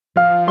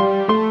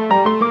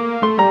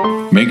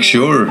make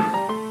sure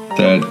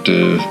that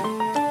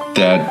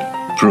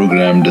that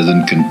program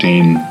doesn't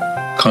contain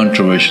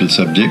controversial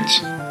subjects,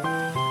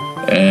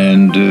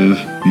 and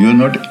you're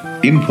not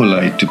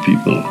impolite to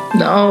people.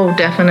 No,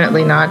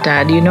 definitely not,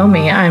 Dad. You know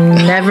me. I'm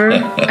never,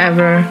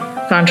 ever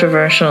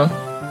controversial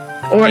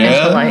or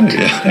impolite.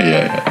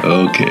 Yeah.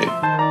 Okay.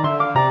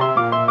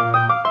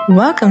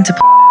 Welcome to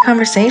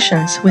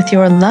Conversations with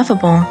your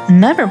lovable,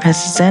 never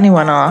pisses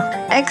anyone off,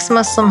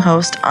 ex-Muslim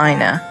host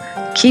Aina,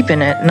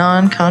 keeping it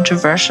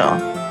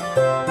non-controversial.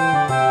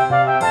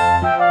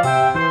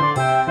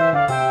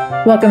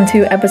 Welcome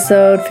to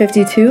episode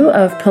 52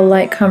 of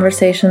Polite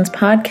Conversations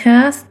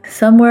podcast.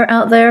 Somewhere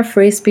out there,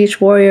 free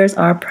speech warriors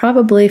are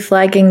probably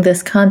flagging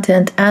this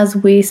content as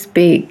we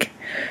speak.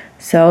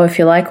 So if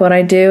you like what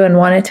I do and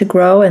want it to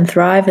grow and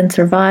thrive and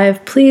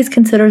survive, please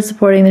consider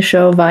supporting the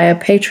show via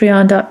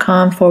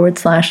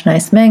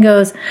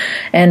patreon.com/nicemangoes.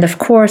 And of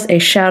course, a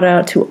shout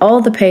out to all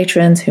the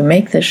patrons who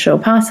make this show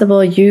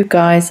possible. You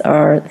guys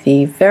are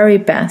the very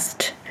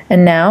best.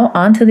 And now,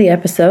 on to the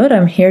episode.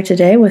 I'm here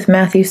today with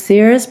Matthew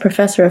Sears,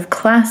 professor of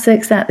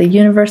classics at the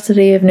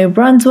University of New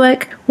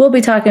Brunswick. We'll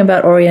be talking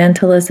about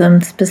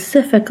Orientalism,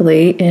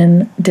 specifically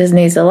in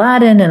Disney's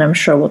Aladdin, and I'm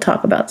sure we'll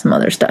talk about some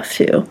other stuff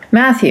too.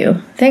 Matthew,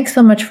 thanks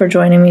so much for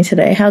joining me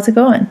today. How's it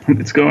going?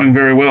 It's going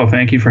very well.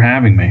 Thank you for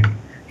having me.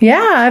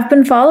 Yeah, I've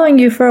been following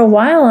you for a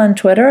while on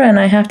Twitter, and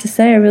I have to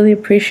say I really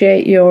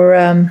appreciate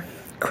your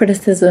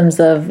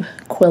criticisms of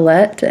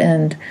Quillette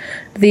and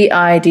the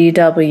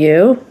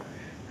IDW.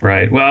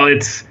 Right. Well,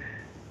 it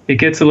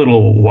gets a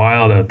little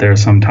wild out there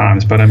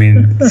sometimes, but I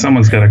mean,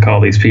 someone's got to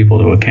call these people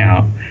to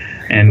account,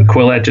 and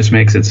Quillette just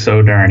makes it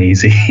so darn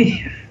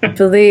easy.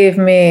 Believe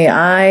me,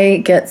 I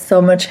get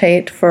so much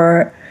hate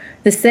for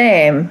the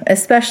same,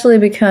 especially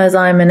because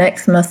I'm an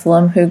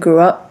ex-Muslim who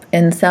grew up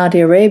in Saudi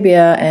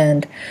Arabia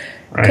and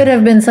could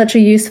have been such a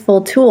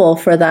useful tool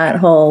for that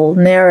whole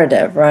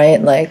narrative,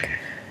 right? Like.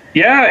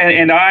 Yeah,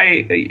 and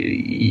I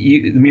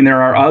mean, there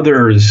are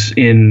others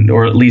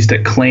or at least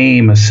that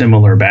claim a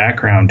similar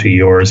background to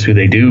yours who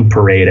they do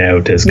parade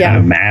out as kind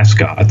of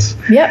mascots.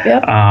 Yep.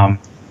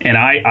 And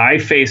I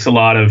face a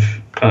lot of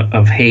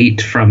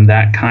hate from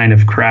that kind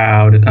of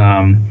crowd.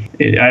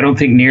 I don't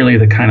think nearly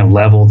the kind of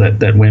level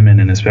that women,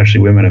 and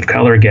especially women of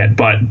color, get.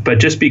 But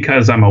just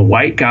because I'm a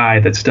white guy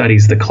that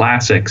studies the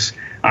classics,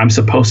 I'm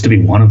supposed to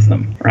be one of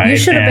them, right? You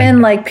should have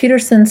been like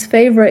Peterson's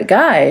favorite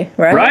guy,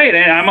 right? Right,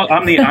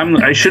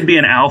 and I should be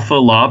an alpha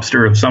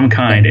lobster of some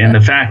kind, and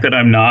the fact that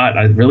I'm not,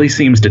 it really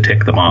seems to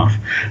tick them off.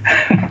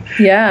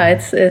 Yeah,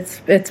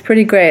 it's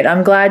pretty great.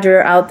 I'm glad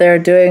you're out there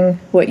doing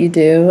what you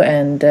do,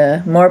 and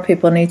more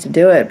people need to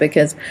do it,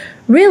 because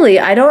really,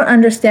 I don't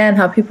understand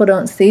how people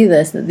don't see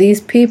this. That these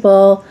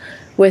people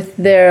with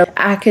their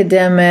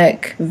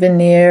academic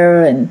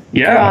veneer and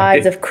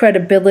prize of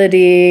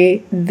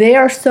credibility, they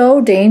are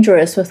so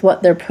dangerous with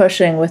what they're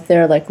pushing with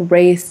their like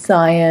race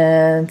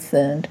science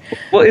and.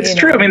 Well, it's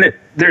true. I mean,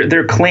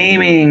 they're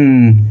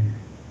claiming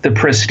the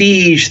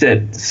prestige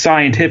that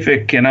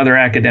scientific and other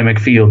academic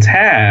fields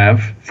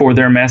have for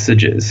their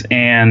messages,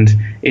 and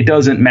it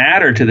doesn't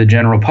matter to the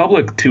general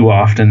public too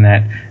often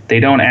that they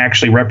don't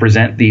actually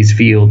represent these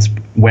fields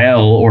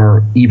well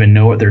or even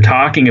know what they're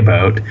talking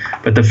about.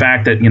 But the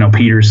fact that,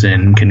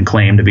 Peterson can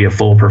claim to be a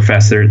full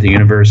professor at the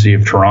University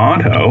of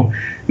Toronto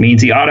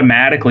means he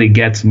automatically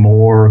gets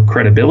more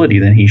credibility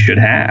than he should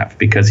have,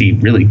 because he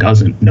really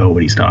doesn't know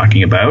what he's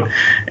talking about.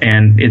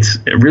 And it's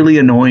really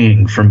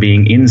annoying from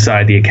being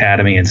inside the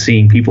academy and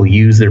seeing people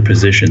use their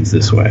positions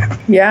this way.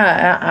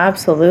 Yeah,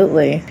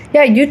 absolutely.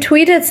 Yeah, you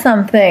tweeted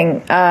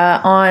something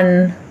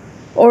on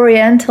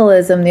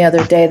Orientalism the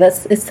other day.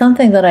 It's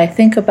something that I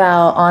think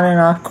about on and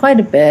off quite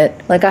a bit.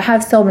 Like, I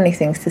have so many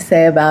things to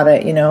say about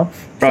it,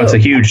 It's a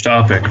huge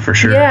topic for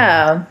sure.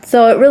 Yeah.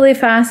 So it really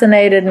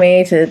fascinated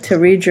me to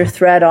read your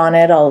thread on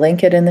it. I'll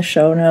link it in the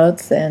show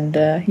notes. And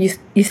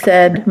you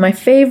said, my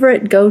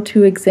favorite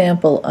go-to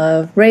example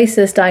of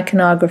racist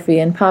iconography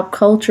in pop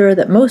culture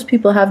that most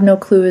people have no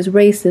clue is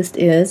racist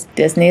is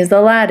Disney's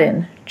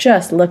Aladdin.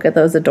 Just look at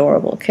those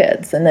adorable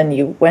kids. And then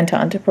you went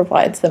on to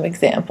provide some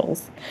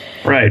examples.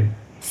 Right.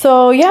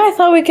 So, yeah, I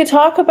thought we could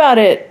talk about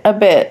it a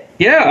bit.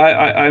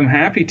 Yeah, I'm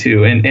happy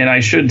to. And I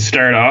should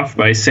start off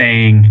by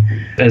saying,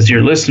 as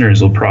your listeners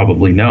will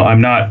probably know,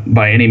 I'm not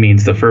by any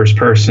means the first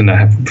person to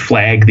have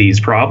flagged these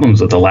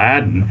problems with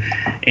Aladdin.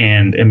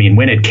 And, I mean,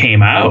 when it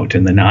came out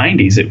in the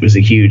 90s, it was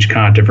a huge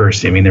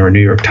controversy. I mean, there were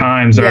New York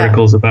Times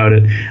articles about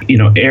it.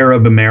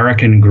 Arab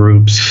American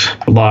groups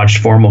lodged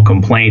formal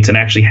complaints and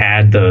actually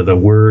had the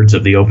words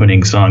of the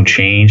opening song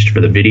changed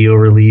for the video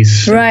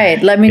release. Right.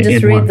 Let me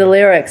just read the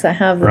lyrics. I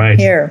have them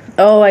here.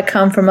 Oh, I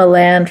come from a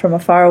land from a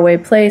faraway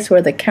place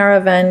where the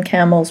caravan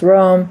camels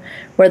roam,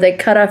 where they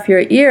cut off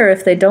your ear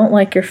if they don't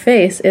like your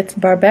face. It's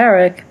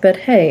barbaric, but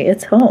hey,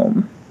 it's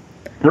home.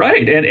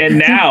 Right. And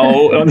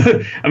now,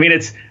 I mean,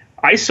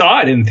 I saw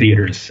it in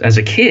theaters as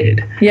a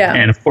kid. Yeah.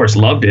 And of course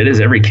loved it,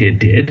 as every kid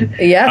did.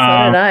 Yeah,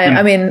 so did I.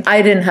 I mean,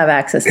 I didn't have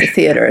access to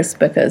theaters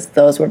because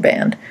those were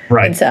banned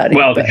in Saudi.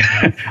 Well,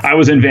 I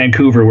was in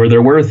Vancouver where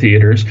there were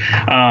theaters.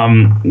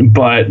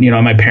 But,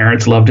 my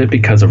parents loved it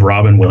because of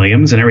Robin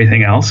Williams and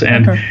everything else.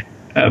 And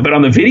but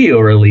on the video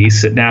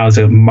release, it now is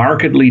a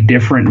markedly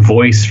different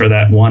voice for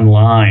that one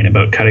line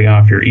about cutting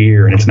off your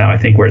ear. And it's now, I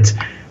think, where it's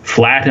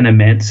flat and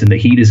immense and the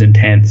heat is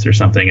intense or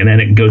something, and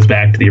then it goes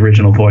back to the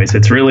original voice.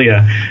 It's really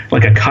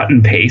like a cut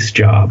and paste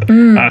job.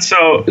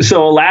 So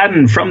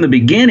Aladdin from the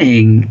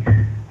beginning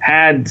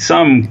had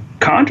some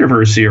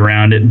controversy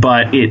around it,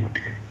 but it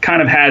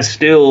kind of has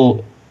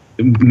still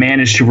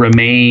managed to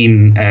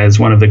remain as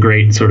one of the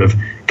great sort of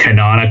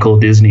canonical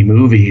Disney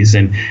movies,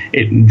 and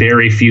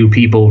very few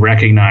people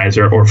recognize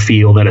or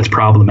feel that it's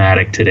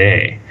problematic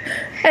today.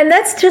 And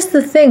that's just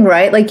the thing,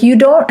 right? Like, it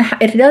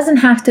doesn't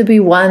have to be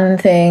one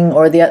thing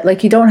or the other.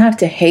 Like, you don't have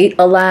to hate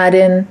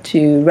Aladdin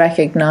to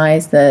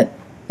recognize that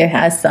it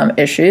has some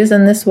issues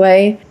in this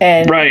way.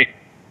 And,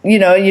 you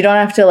don't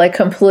have to, like,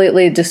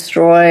 completely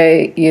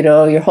destroy,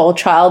 your whole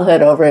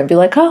childhood over it and be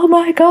like, oh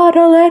my God,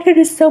 Aladdin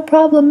is so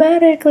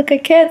problematic. Like, I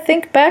can't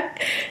think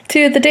back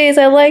to the days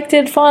I liked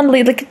it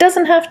fondly. Like, it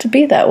doesn't have to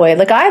be that way.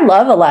 Like, I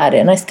love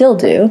Aladdin. I still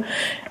do.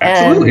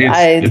 Absolutely. And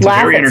I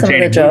laugh at some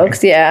of the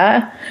jokes.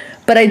 Yeah.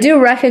 But I do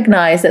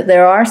recognize that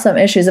there are some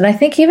issues. And I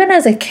think even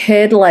as a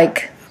kid,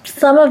 like,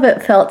 some of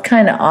it felt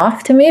kind of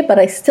off to me, but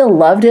I still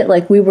loved it.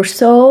 Like, we were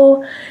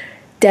so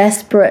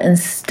desperate and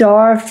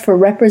starved for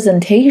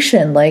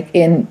representation, like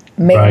in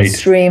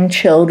mainstream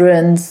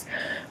children's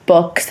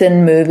books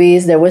and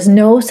movies. There was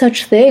no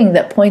such thing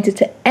that pointed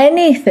to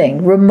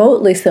anything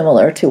remotely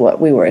similar to what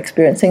we were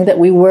experiencing, that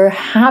we were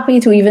happy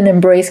to even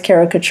embrace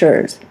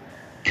caricatures.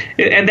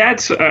 And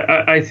that's,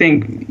 I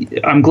think,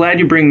 I'm glad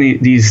you bring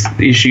these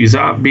issues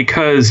up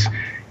because,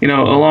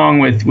 along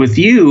with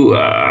you,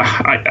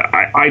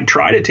 I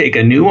try to take a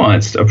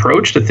nuanced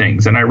approach to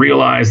things. And I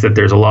realize that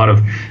there's a lot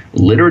of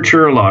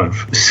literature, a lot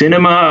of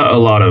cinema, a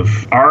lot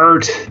of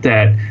art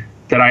that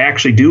I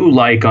actually do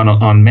like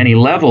on many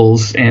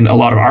levels, and a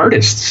lot of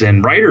artists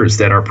and writers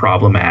that are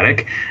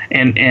problematic.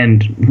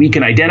 And we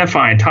can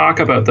identify and talk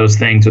about those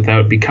things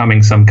without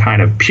becoming some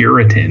kind of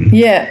Puritan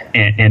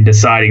and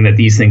deciding that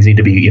these things need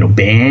to be,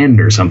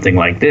 banned or something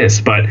like this.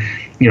 But,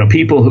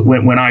 people,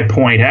 when I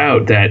point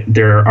out that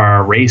there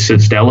are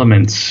racist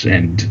elements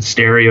and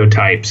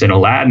stereotypes in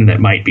Aladdin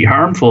that might be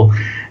harmful,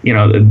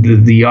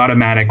 the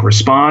automatic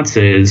response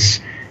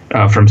is,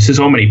 from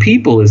so many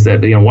people is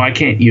that, why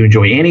can't you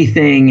enjoy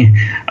anything?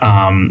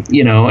 And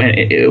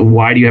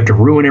why do you have to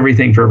ruin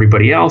everything for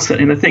everybody else?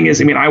 And the thing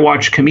is, I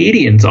watch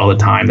comedians all the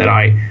time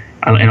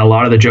and a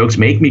lot of the jokes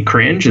make me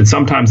cringe, and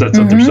sometimes that's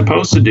what they're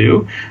supposed to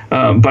do.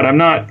 But I'm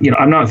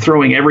not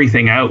throwing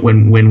everything out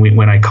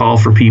when I call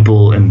for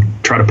people and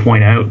try to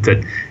point out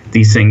that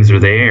these things are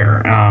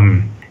there.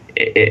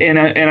 And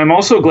I'm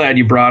also glad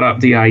you brought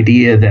up the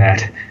idea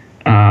that,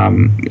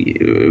 from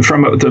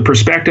the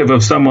perspective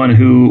of someone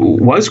who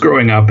was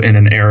growing up in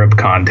an Arab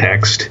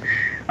context,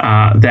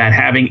 that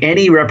having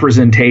any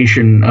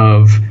representation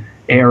of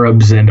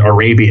Arabs and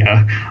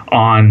Arabia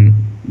on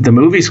the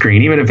movie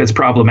screen, even if it's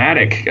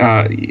problematic,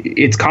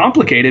 it's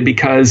complicated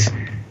because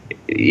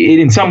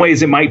in some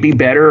ways it might be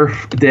better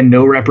than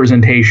no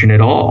representation at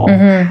all.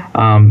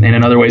 And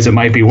in other ways it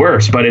might be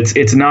worse, but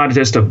it's not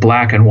just a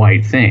black and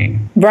white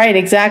thing. Right,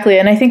 exactly.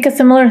 And I think a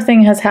similar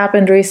thing has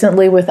happened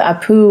recently with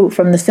Apu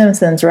from The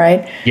Simpsons,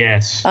 right?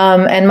 Yes.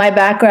 And my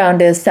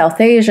background is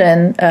South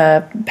Asian,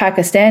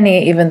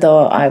 Pakistani, even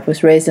though I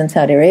was raised in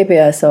Saudi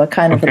Arabia, so I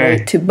kind of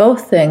relate to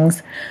both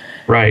things.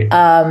 Right.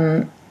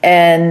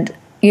 And,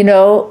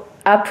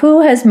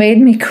 Apu has made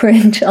me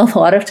cringe a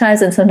lot of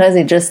times, and sometimes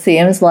it just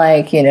seems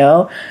like,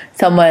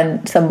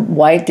 some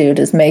white dude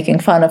is making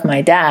fun of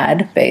my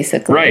dad,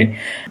 basically. Right.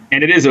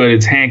 And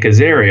it's Hank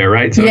Azaria,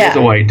 right? So it's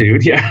a white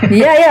dude,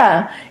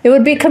 yeah. It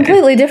would be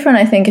completely different,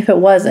 I think, if it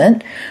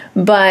wasn't.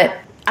 But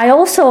I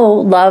also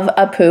love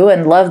Apu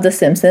and love The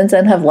Simpsons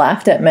and have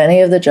laughed at many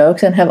of the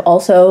jokes and have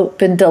also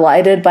been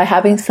delighted by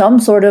having some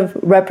sort of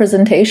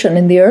representation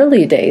in the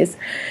early days.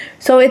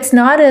 So it's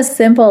not as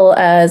simple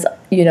as,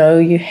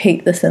 you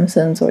hate The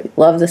Simpsons or you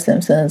love The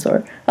Simpsons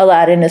or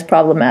Aladdin is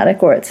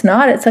problematic or it's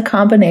not. It's a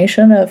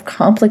combination of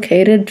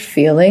complicated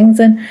feelings,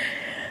 and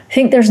I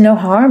think there's no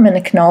harm in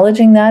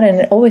acknowledging that, and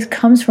it always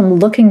comes from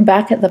looking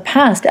back at the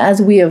past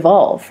as we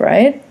evolve,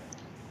 right?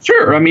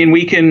 Sure.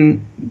 We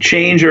can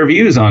change our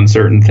views on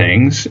certain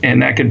things,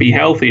 and that can be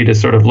healthy to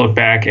sort of look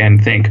back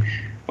and think,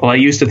 well, I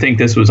used to think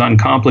this was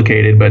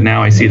uncomplicated, but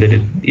now I see that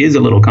it is a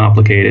little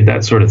complicated,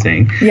 that sort of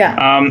thing.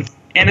 Yeah.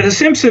 And The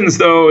Simpsons,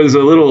 though, is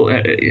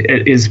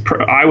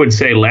I would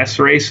say less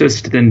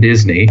racist than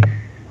Disney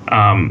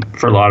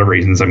for a lot of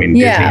reasons.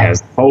 Disney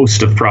has a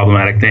host of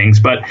problematic things.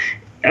 But,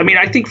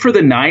 I think for the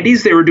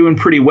 90s, they were doing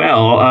pretty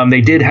well. They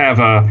did have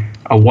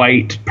a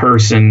white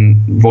person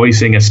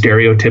voicing a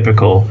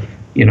stereotypical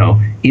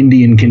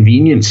Indian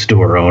convenience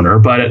store owner.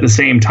 But at the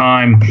same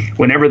time,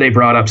 whenever they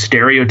brought up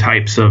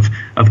stereotypes of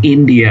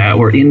India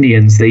or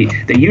Indians, they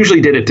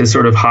usually did it to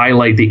sort of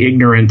highlight the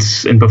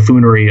ignorance and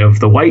buffoonery of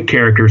the white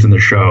characters in the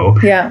show,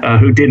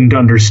 who didn't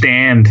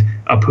understand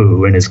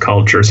Apu and his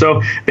culture.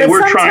 So they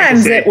were trying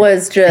to say, it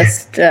was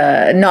just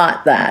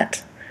not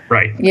that.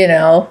 Right.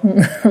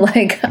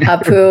 Like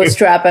Apu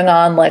strapping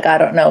on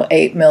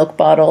 8 milk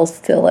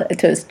bottles to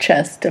his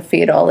chest to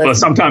feed all his. Well,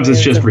 sometimes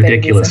it's just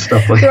ridiculous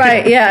stuff like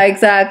right. that. Yeah,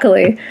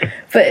 exactly.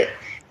 But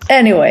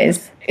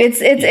anyways,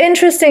 it's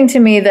interesting to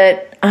me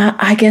that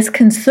I guess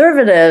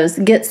conservatives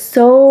get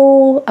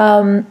so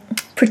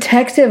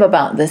protective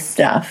about this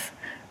stuff.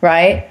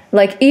 Right?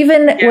 Like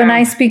even when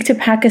I speak to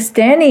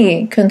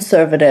Pakistani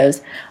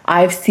conservatives,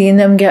 I've seen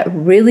them get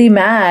really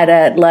mad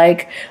at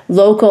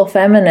local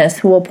feminists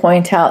who will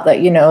point out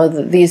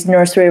that, these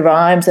nursery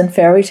rhymes and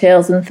fairy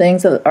tales and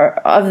things are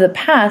of the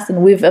past,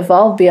 and we've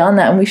evolved beyond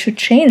that, and we should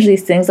change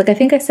these things. I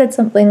think I said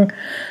something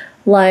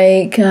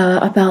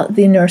about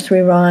the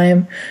nursery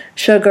rhyme,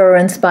 sugar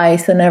and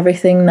spice and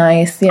everything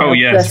nice. Oh,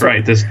 yes,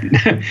 right. This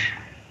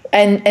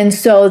And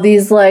so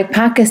these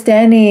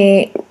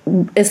Pakistani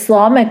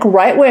Islamic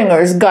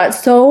right-wingers got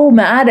so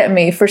mad at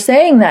me for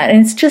saying that.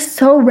 And it's just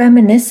so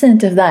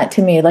reminiscent of that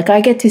to me.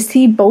 I get to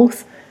see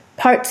both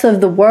parts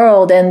of the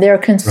world, and they're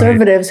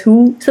conservatives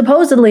who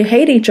supposedly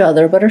hate each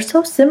other, but are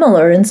so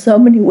similar in so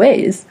many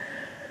ways.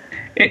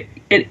 I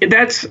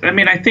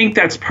think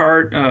that's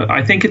part,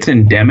 I think it's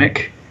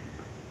endemic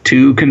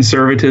to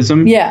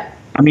conservatism. Yeah.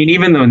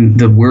 Even though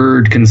the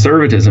word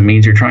conservatism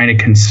means you're trying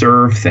to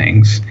conserve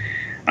things,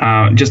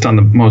 just on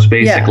the most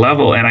basic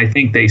level. And I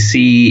think they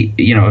see,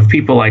 if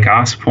people like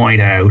us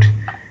point out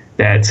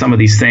that some of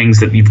these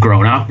things that you've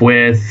grown up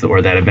with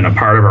or that have been a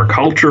part of our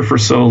culture for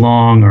so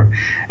long or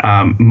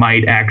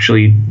might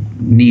actually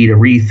need a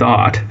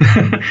rethought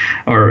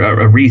or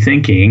a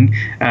rethinking,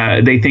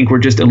 they think we're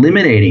just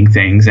eliminating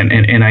things.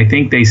 And I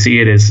think they see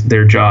it as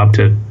their job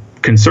to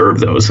conserve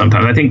those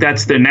sometimes. I think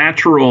that's the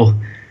natural.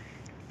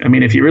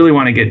 If you really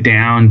want to get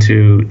down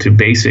to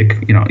basic,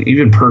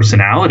 even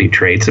personality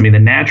traits, the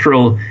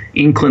natural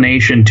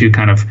inclination to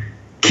kind of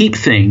keep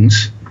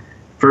things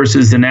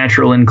versus the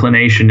natural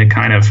inclination to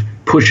kind of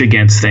push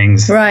against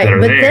things that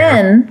are there. But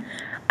then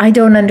I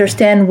don't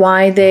understand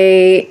why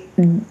they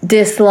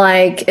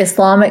dislike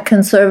Islamic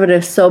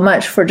conservatives so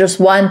much for just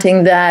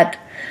wanting that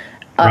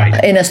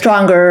in a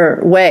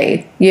stronger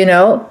way,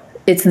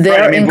 It's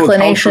their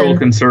inclination. Cultural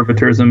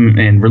conservatism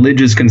and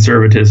religious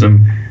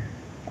conservatism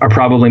are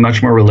probably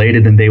much more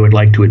related than they would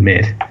like to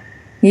admit.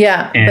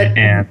 Yeah,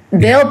 but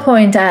they'll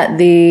point at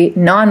the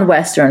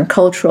non-Western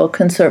cultural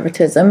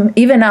conservatism,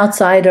 even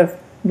outside of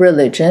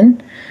religion.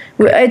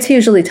 It's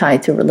usually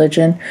tied to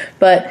religion,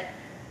 but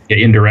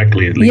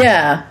indirectly at least.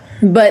 Yeah,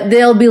 but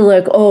they'll be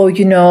like,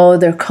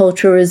 their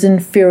culture is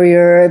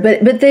inferior,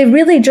 but they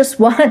really just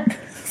want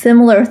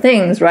similar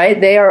things,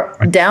 right? They are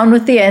down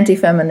with the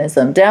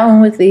anti-feminism,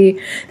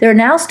 they're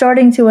now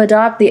starting to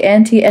adopt the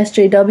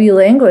anti-SJW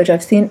language.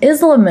 I've seen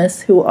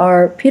Islamists who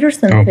are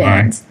Peterson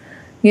fans,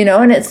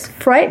 and it's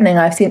frightening.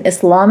 I've seen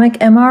Islamic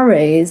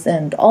MRAs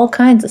and all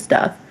kinds of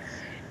stuff.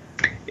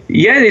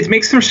 Yeah, it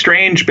makes them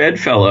strange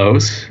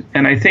bedfellows.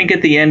 And I think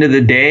at the end of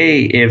the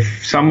day,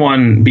 if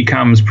someone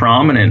becomes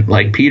prominent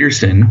like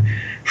Peterson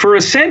for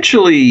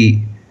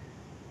essentially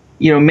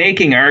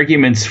making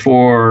arguments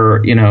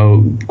for,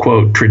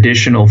 quote,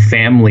 traditional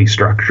family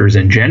structures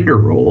and gender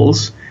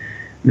roles,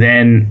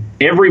 then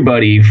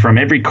everybody from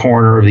every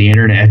corner of the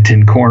internet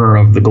and corner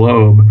of the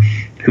globe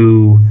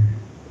who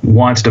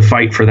wants to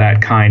fight for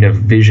that kind of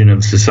vision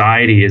of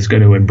society is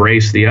going to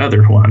embrace the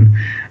other one,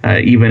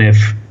 even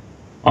if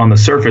on the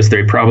surface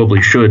they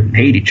probably should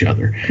hate each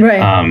other,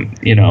 right?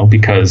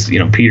 Because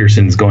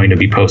Peterson's going to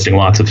be posting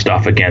lots of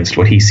stuff against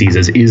what he sees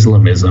as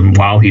Islamism,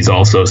 while he's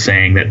also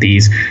saying that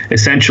these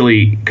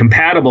essentially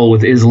compatible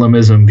with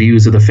Islamism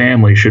views of the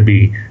family should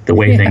be the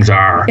way things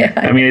are.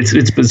 Yeah.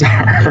 It's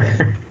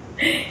bizarre.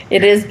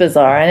 It is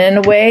bizarre, and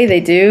in a way they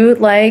do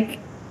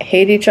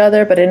hate each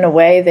other, but in a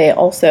way they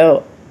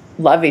also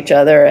love each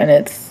other,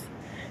 and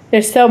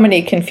there's so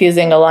many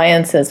confusing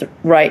alliances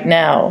right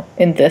now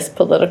in this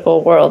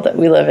political world that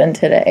we live in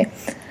today.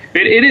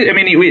 It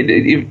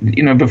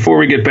is. Before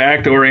we get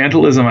back to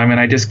Orientalism,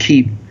 I just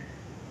keep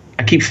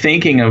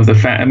thinking of the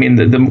fact.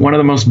 One of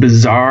the most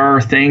bizarre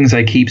things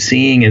I keep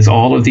seeing is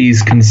all of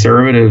these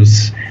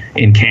conservatives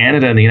in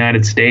Canada and the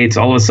United States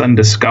all of a sudden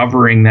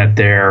discovering that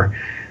they're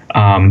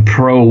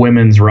pro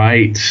women's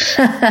rights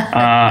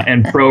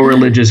and pro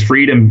religious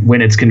freedom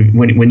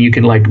when you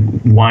can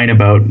whine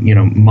about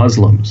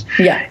Muslims.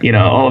 Yeah.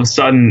 All of a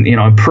sudden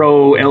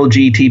pro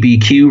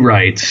LGBTQ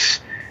rights.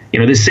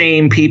 The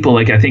same people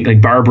I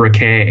think Barbara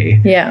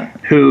Kay. Yeah.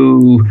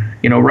 Who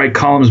write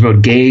columns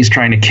about gays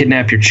trying to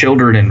kidnap your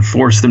children and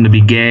force them to be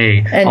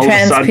gay. And all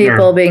trans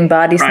people being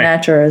body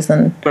snatchers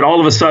But all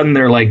of a sudden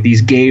they're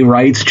these gay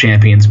rights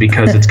champions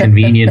because it's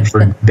convenient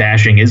for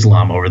bashing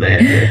Islam over the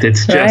head.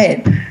 It's just.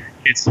 Right.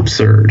 It's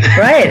absurd.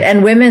 Right.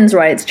 And women's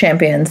rights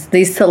champions,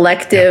 these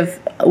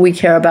selective we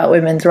care about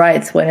women's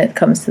rights when it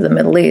comes to the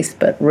Middle East,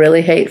 but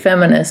really hate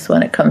feminists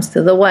when it comes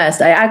to the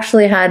West. I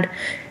actually had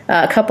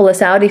a couple of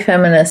Saudi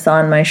feminists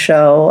on my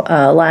show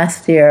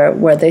last year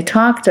where they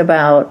talked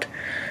about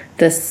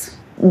this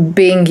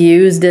being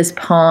used as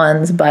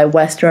pawns by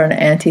Western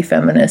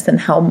anti-feminists and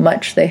how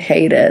much they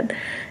hate it,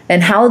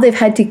 and how they've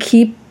had to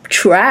keep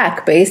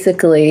track,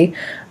 basically,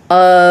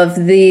 of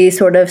the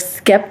sort of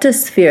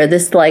skeptosphere,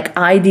 this like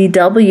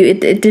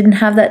IDW. It didn't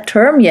have that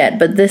term yet,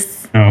 but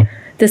this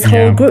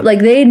whole group, like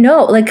they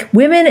know, like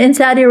women in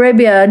Saudi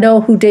Arabia know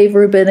who Dave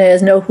Rubin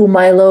is, know who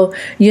Milo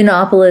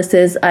Yiannopoulos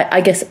is.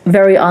 I guess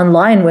very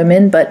online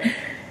women, but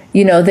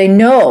they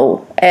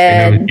know,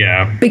 and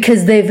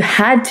because they've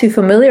had to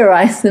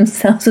familiarize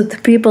themselves with the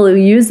people who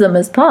use them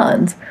as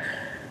pawns.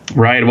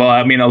 Right. Well,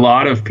 I mean, a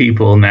lot of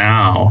people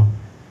now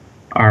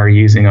are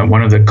using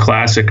one of the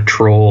classic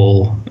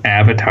troll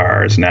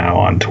avatars now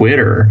on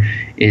Twitter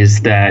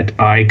is that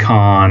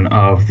icon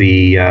of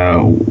the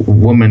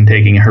woman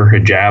taking her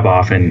hijab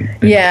off in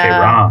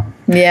Iran.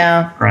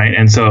 Yeah. Right.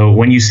 And so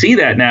when you see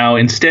that now,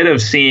 instead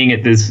of seeing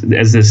it as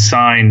this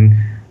sign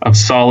of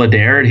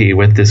solidarity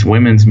with this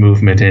women's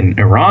movement in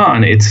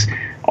Iran, it's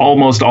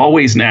almost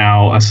always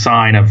now a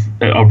sign of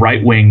a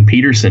right-wing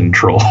Peterson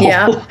troll.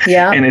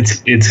 Yeah. And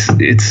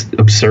it's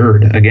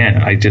absurd.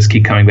 Again, I just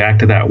keep coming back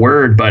to that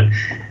word, but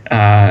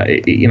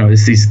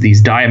it's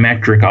these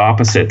diametric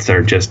opposites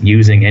are just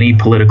using any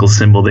political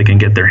symbol they can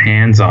get their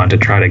hands on to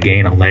try to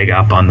gain a leg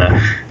up on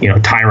the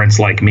tyrants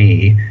like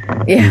me.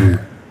 Yeah.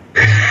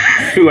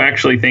 Who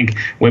actually think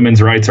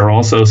women's rights are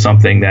also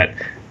something that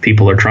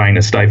people are trying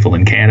to stifle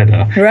in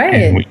Canada. Right.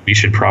 And we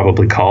should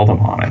probably call them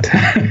on it.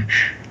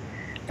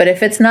 But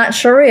if it's not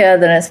Sharia,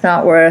 then it's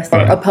not worth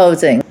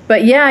opposing.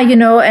 But yeah,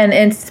 and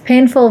it's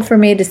painful for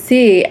me to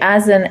see,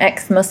 as an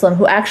ex-Muslim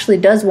who actually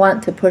does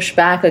want to push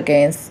back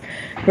against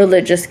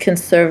religious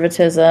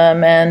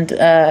conservatism and,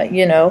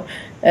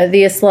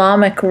 the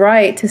Islamic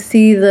right, to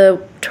see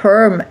the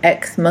term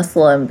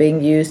ex-Muslim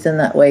being used in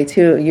that way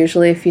too.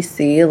 Usually if you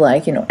see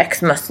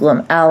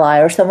ex-Muslim ally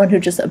or someone who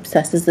just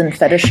obsesses and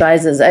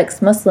fetishizes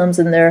ex-Muslims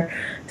in their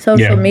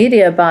social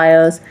media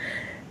bios,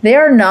 they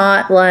are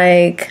not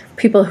like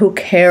people who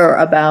care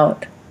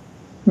about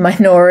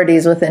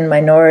minorities within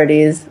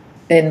minorities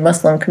in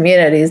Muslim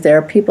communities.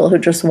 They're people who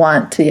just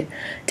want to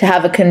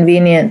have a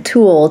convenient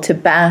tool to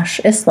bash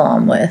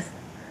Islam with.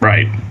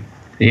 Right.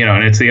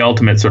 And it's the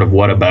ultimate sort of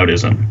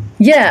whataboutism.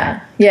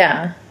 Yeah.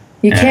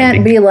 You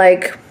can't be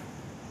like,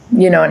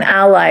 an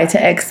ally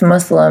to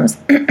ex-Muslims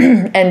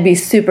and be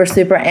super,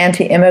 super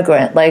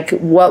anti-immigrant. Like,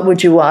 what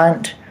would you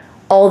want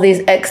all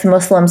these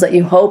ex-Muslims that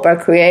you hope are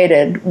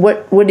created?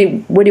 What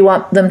do you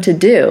want them to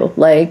do?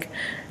 Like,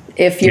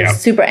 if you're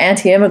super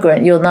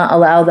anti-immigrant, you'll not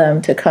allow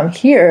them to come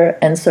here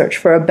and search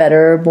for a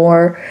better,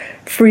 more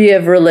free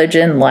of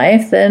religion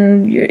life,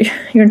 then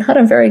you're not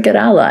a very good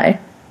ally.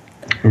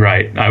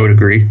 Right. I would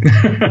agree.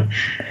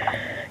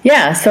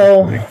 Yeah.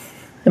 So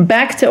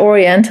back to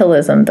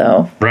Orientalism,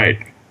 though. Right.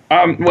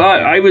 Well,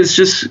 I was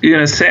just going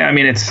to say, I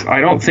mean, I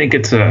don't think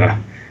it's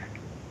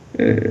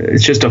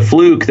just a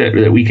fluke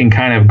that we can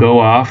kind of go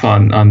off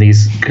on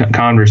these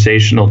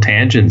conversational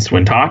tangents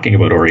when talking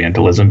about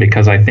Orientalism,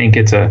 because I think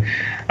it's a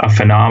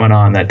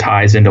phenomenon that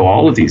ties into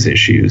all of these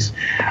issues.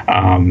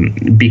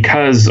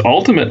 Because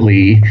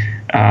ultimately,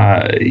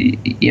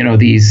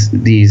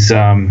 these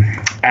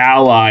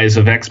allies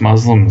of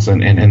ex-Muslims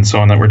and so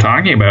on that we're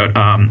talking about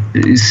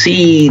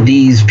see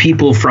these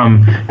people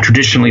from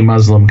traditionally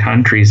Muslim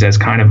countries as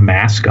kind of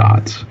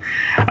mascots,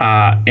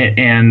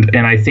 and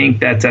I think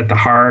that's at the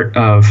heart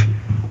of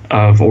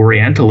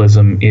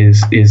Orientalism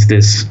is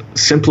this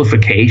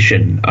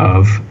simplification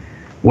of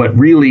what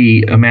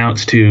really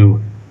amounts to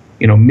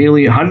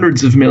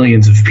hundreds of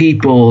millions of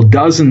people,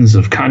 dozens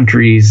of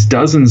countries,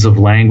 dozens of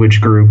language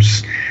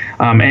groups,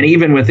 and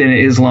even within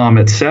Islam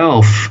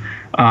itself,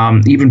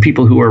 even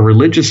people who are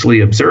religiously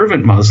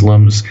observant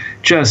Muslims,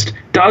 just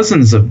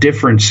dozens of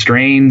different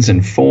strains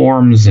and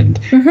forms, and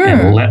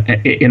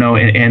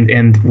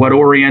what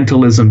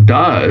Orientalism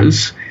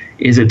does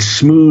is it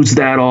smooths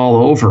that all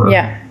over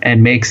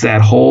and makes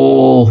that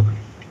whole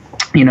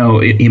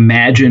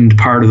imagined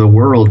part of the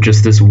world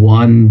just this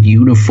one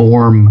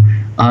uniform,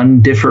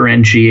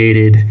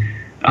 undifferentiated,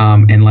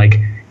 and like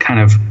kind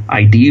of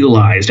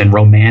idealized and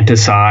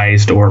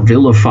romanticized or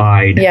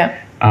vilified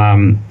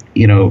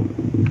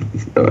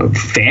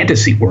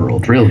fantasy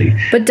world, really.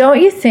 But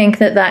don't you think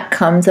that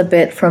comes a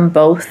bit from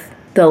both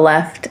the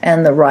left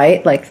and the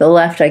right? Like the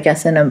left, I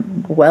guess, in a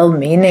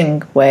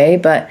well-meaning way,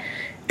 but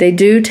they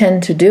do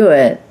tend to do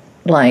it,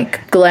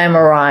 like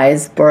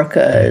glamorize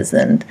burqas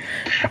and.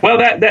 Well,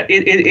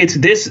 it's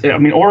this. I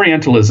mean,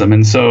 Orientalism,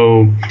 and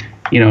so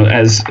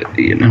as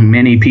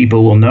many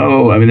people will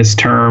know, I mean, this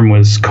term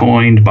was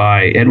coined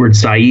by Edward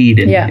Said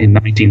in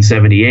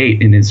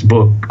 1978 in his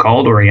book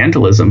called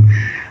Orientalism.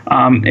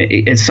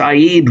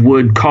 Said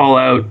would call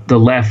out the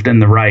left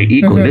and the right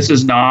equally. Mm-hmm. This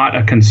is not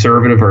a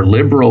conservative or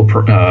liberal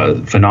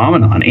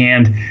phenomenon.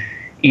 And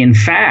in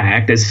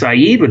fact, as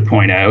Said would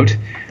point out,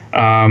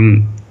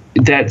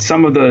 that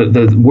some of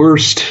the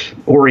worst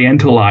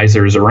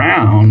Orientalizers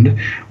around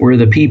were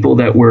the people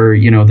that were,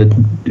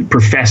 the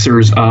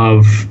professors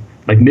of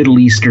like Middle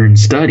Eastern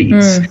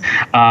studies,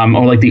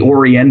 or like the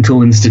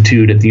Oriental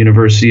Institute at the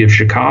University of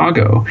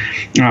Chicago.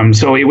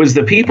 So it was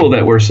the people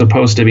that were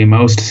supposed to be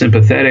most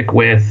sympathetic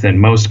with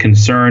and most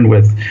concerned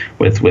with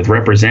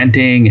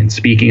representing and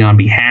speaking on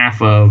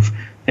behalf of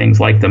things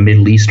like the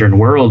Middle Eastern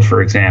world,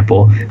 for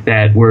example,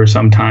 that were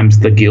sometimes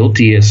the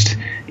guiltiest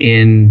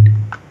in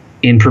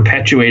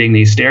perpetuating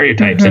these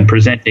stereotypes and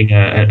presenting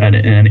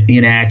an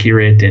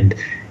inaccurate and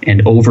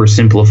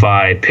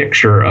oversimplified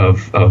picture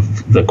of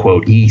the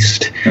quote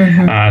East.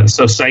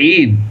 So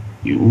Said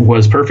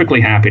was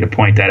perfectly happy to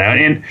point that out,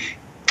 and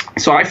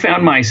so I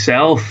found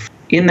myself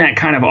in that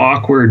kind of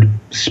awkward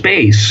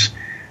space.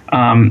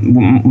 I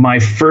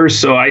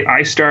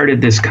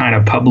started this kind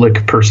of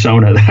public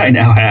persona that I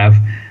now have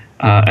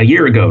a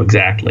year ago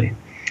exactly.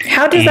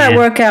 How does that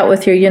work out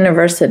with your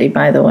university,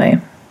 by the way?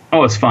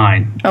 Oh, it's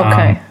fine.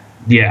 Okay.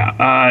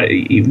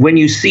 When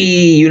you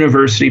see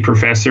university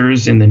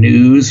professors in the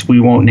news, we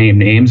won't name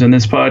names in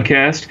this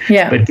podcast,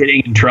 but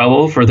getting in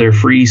trouble for their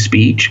free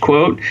speech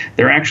quote,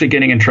 they're actually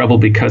getting in trouble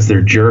because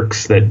they're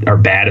jerks that are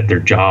bad at their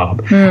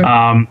job.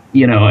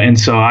 And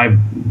so I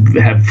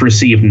have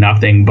received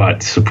nothing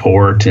but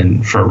support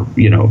and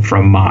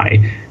from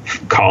my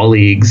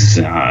colleagues.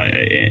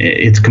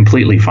 It's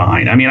completely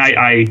fine. I mean,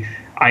 I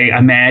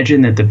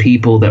imagine that the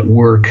people that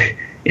work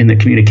in the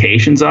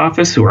communications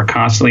office who are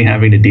constantly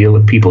having to deal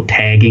with people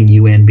tagging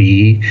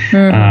UNB,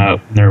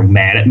 they're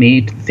mad at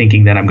me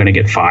thinking that I'm going to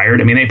get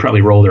fired. I mean, they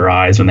probably roll their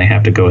eyes when they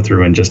have to go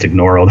through and just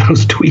ignore all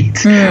those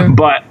tweets.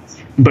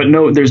 But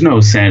no, there's no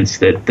sense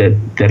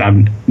that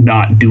I'm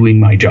not doing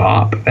my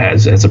job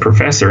as a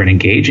professor and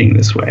engaging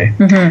this way.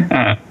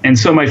 And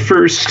so my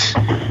first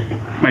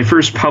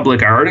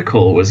public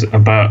article was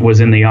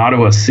in the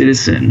Ottawa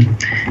Citizen,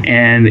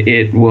 and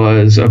it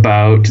was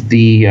about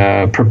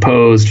the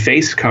proposed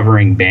face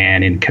covering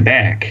ban in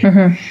Quebec.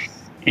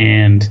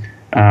 And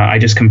I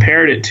just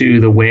compared it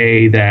to the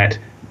way that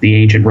the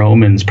ancient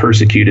Romans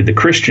persecuted the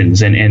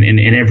Christians, and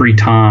every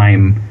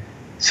time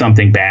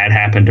something bad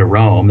happened to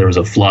Rome, there was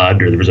a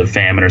flood or there was a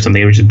famine or something,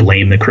 they would just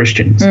blame the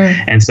Christians.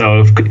 And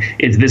so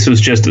this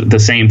was just the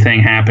same thing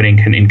happening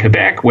in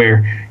Quebec,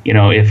 where,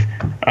 if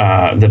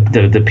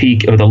the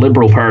peak of the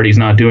Liberal Party is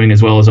not doing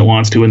as well as it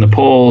wants to in the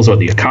polls, or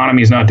the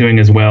economy is not doing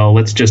as well,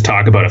 let's just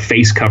talk about a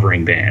face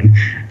covering ban,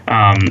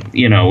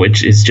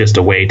 which is just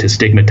a way to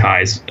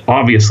stigmatize,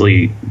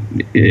 obviously,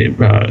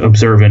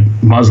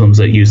 observant Muslims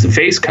that use the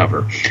face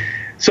cover.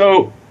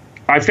 So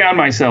I found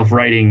myself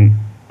writing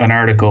an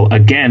article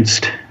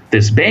against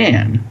this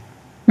ban,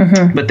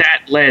 but that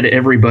led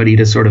everybody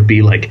to sort of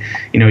be like,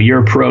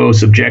 you're pro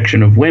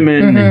subjection of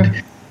women,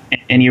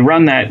 and you're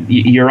on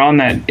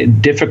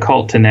that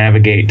difficult to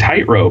navigate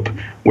tightrope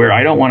where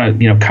I don't want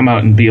to come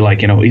out and be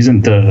like,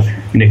 isn't the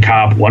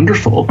niqab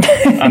wonderful?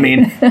 I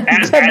mean,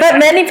 but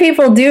many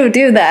people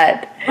do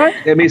that.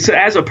 I mean, so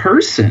as a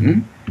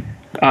person,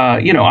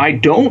 I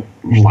don't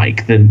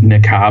like the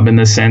niqab in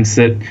the sense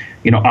that,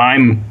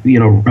 I'm,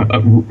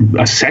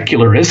 a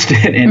secularist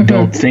and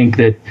don't think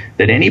that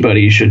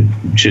anybody should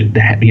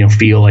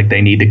feel like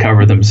they need to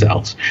cover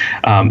themselves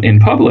in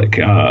public.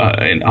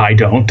 And I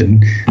don't,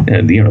 and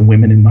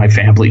women in my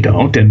family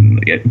don't.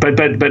 But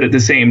at the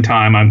same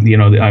time,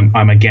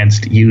 I'm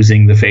against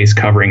using the face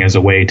covering as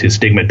a way to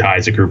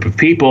stigmatize a group of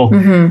people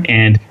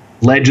and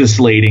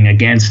legislating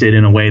against it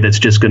in a way that's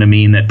just going to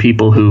mean that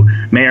people who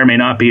may or may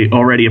not be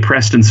already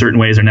oppressed in certain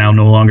ways are now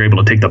no longer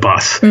able to take the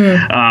bus.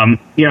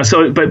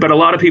 But a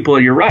lot of people,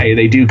 you're right,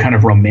 they do kind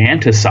of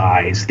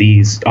romanticize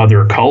these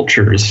other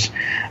cultures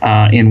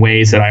in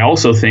ways that I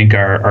also think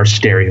are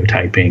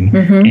stereotyping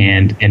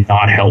and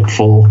not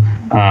helpful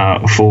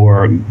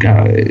for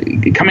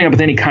coming up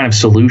with any kind of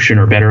solution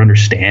or better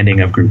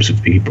understanding of groups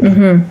of people.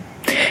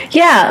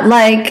 Yeah,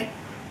 like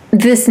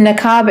this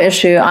niqab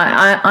issue,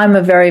 I'm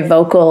a very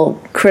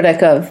vocal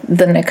critic of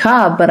the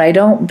niqab, but I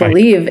don't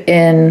believe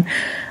in,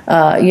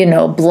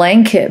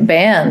 blanket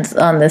bans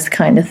on this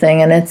kind of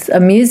thing. And it's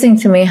amusing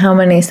to me how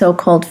many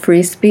so-called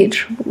free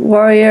speech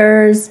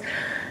warriors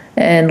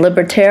and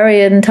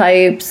libertarian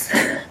types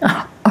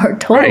are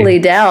totally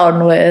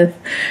down with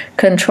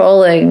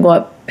controlling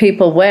what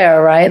people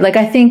wear, right? Like,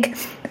 I think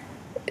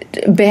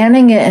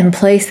banning it in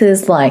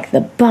places like the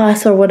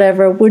bus or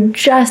whatever would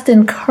just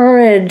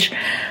encourage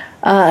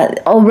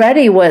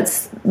already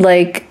what's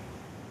like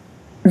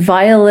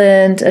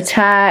violent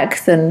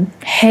attacks and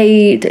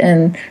hate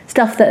and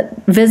stuff that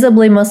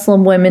visibly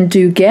Muslim women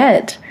do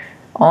get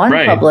on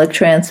public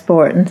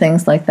transport and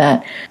things like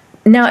that.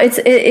 Now, it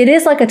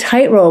is like a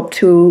tightrope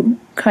to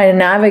kind of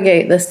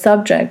navigate this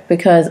subject,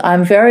 because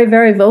I'm very,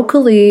 very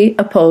vocally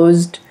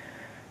opposed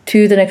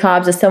to the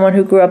niqabs as someone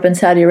who grew up in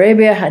Saudi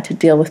Arabia, had to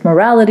deal with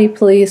morality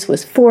police,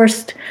 was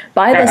forced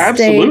by the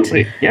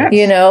Absolutely. state,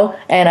 Yes.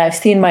 and I've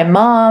seen my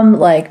mom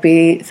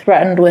be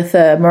threatened with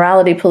a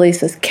morality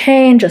police's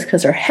cane just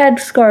because her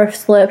headscarf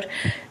slipped.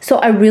 So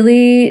I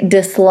really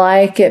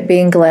dislike it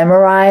being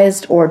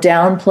glamorized or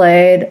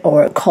downplayed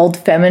or called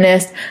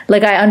feminist.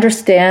 I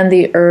understand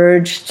the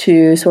urge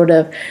to sort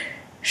of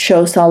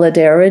show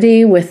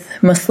solidarity with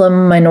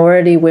Muslim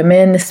minority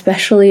women,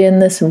 especially in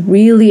this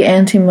really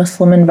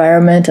anti-Muslim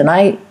environment. And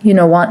I,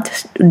 want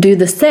to do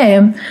the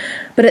same.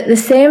 But at the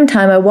same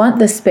time, I want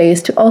this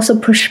space to also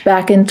push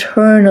back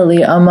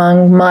internally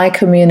among my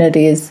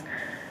community's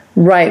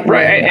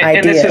right-wing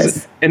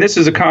ideas. And this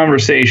is a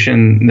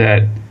conversation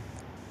that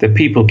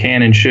people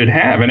can and should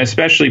have, and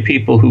especially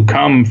people who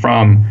come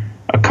from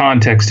a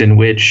context in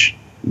which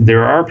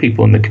there are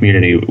people in the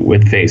community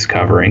with face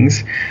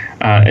coverings,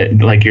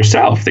 like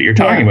yourself, that you're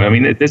talking about. I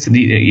mean,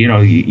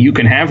 you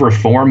can have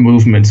reform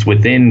movements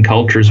within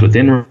cultures,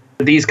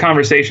 these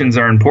conversations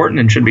are important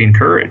and should be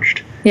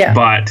encouraged. Yeah.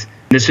 But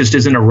this just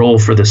isn't a role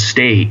for the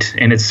state,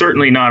 and it's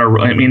certainly not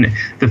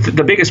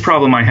the biggest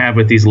problem I have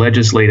with these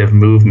legislative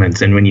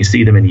movements, and when you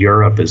see them in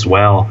Europe as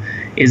well,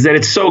 is that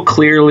it's so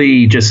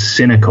clearly just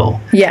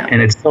cynical. Yeah.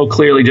 And it's so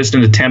clearly just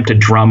an attempt to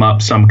drum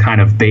up some kind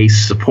of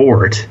base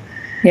support.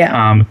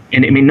 Yeah.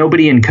 And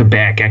nobody in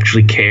Quebec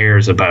actually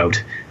cares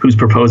about who's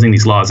proposing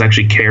these laws,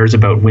 actually cares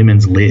about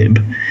women's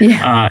lib.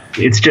 Yeah.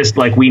 It's just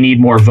we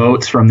need more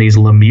votes from these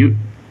Lemute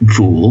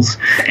fools.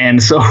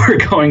 And so we're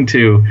going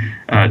to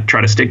try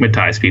to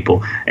stigmatize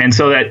people. And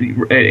so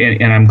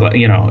and I'm glad,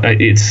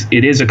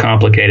 it is a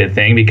complicated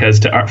thing, because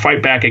to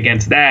fight back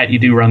against that, you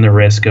do run the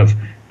risk of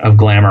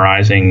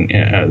glamorizing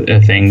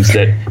things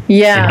that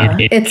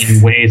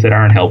in ways that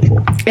aren't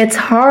helpful. It's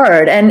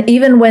hard. And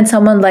even when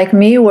someone like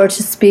me were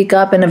to speak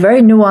up in a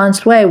very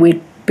nuanced way,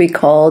 we'd be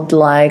called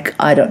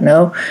I don't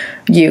know,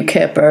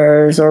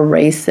 UKIPers or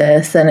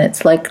racist. And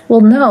it's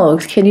well, no,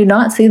 can you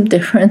not see the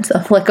difference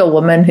of a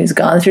woman who's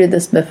gone through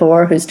this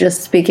before, who's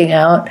just speaking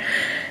out,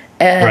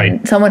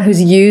 and someone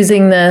who's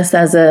using this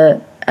as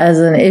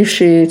an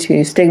issue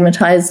to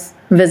stigmatize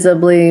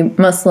visibly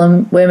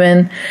Muslim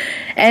women.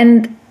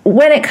 And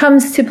when it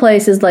comes to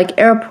places like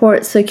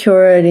airport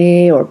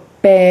security or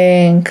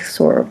banks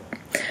or,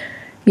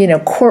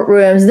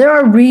 courtrooms, there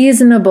are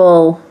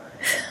reasonable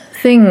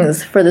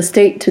things for the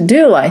state to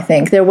do, I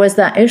think. There was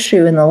that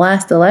issue in the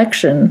last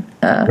election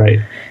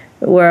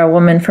where a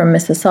woman from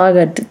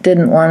Mississauga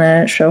didn't want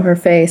to show her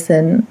face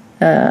in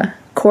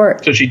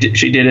court. So she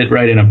did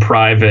it in a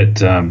private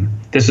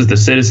this is the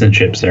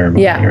citizenship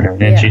ceremony.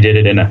 And she did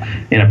it in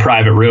a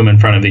private room in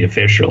front of the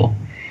official.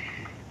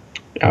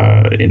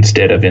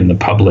 Instead of in the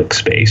public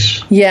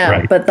space.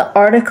 Yeah, but the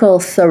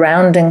articles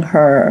surrounding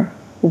her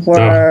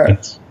were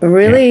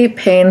really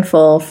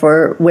painful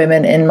for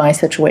women in my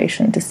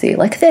situation to see.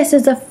 This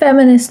is a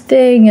feminist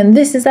thing, and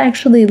this is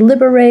actually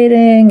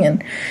liberating.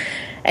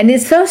 And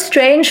it's so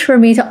strange for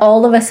me to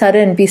all of a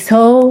sudden be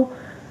so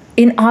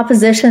in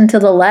opposition to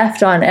the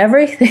left on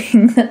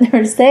everything that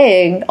they're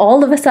saying,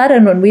 all of a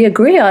sudden when we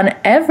agree on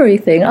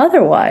everything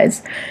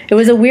otherwise. It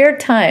was a weird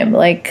time,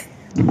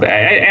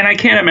 and I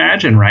can't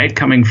imagine,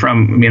 coming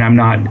from,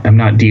 I'm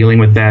not dealing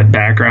with that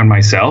background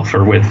myself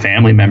or with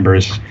family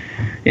members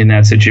in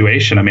that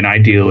situation. I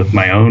deal with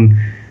my own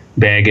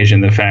baggage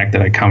and the fact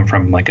that I come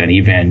from an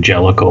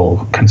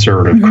evangelical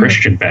conservative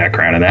Christian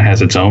background, and that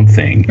has its own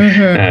thing,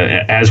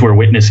 as we're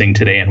witnessing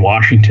today in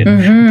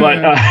Washington. But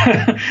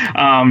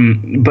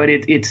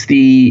it's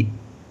the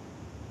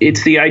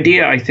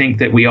idea, I think,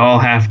 that we all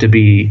have to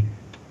be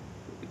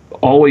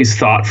always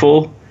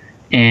thoughtful,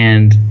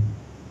 and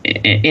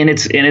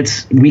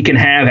it's we can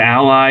have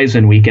allies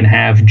and we can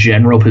have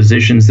general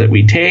positions that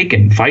we take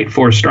and fight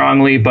for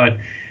strongly, but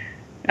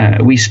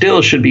we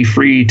still should be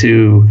free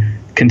to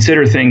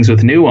consider things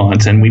with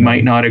nuance, and we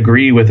might not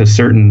agree with a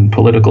certain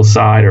political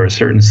side or a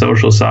certain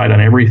social side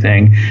on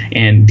everything,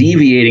 and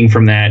deviating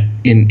from that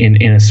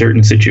in a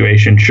certain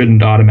situation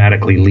shouldn't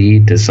automatically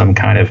lead to some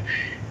kind of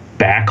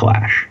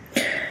backlash.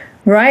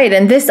 Right,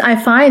 and this I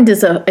find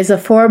is a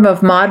form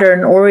of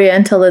modern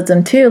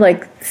Orientalism too.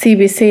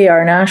 CBC,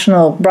 our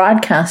national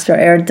broadcaster,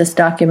 aired this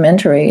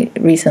documentary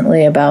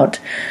recently about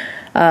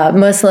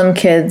Muslim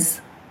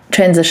kids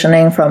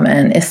transitioning from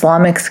an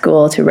Islamic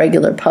school to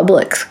regular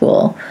public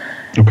school.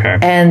 Okay.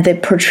 And they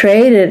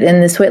portrayed it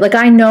in this way.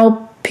 I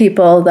know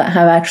people that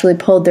have actually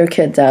pulled their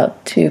kids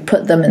out to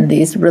put them in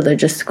these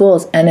religious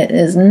schools, and it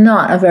is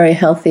not a very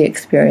healthy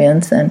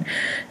experience. And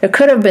there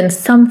could have been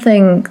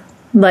something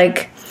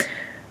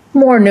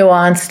more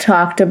nuance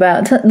talked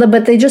about,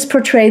 but they just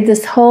portrayed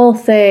this whole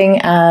thing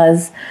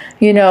as,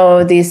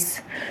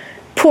 these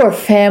poor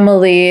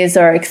families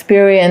are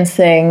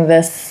experiencing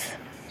this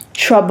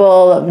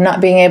trouble of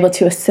not being able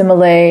to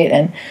assimilate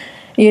and,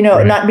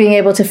 not being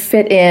able to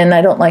fit in.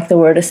 I don't like the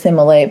word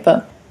assimilate,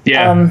 but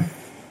when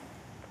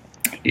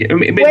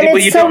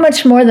it's so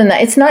much more than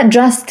that. It's not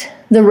just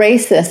the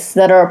racists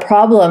that are a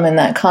problem in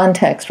that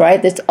context,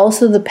 right? It's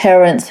also the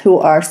parents who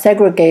are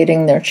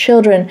segregating their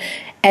children,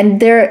 and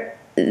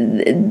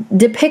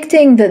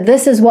depicting that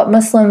this is what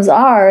Muslims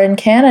are in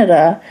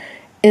Canada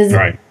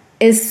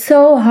is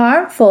so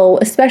harmful,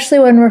 especially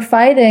when we're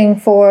fighting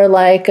for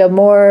like a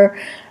more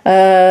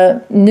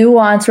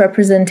nuanced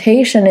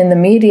representation in the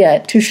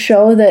media to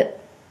show that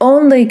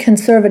only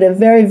conservative,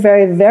 very,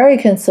 very, very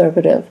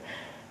conservative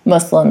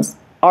Muslims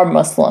are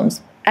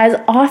Muslims, as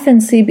often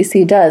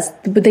CBC does,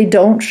 but they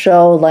don't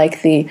show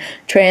like the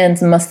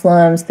trans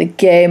Muslims, the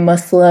gay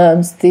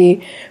Muslims, the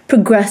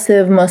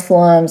progressive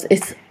Muslims.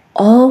 It's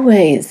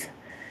always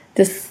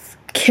this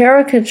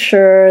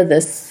caricature,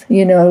 this,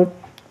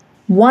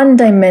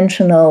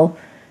 one-dimensional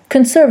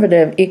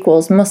conservative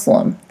equals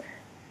Muslim.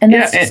 And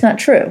that's just not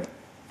true.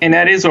 And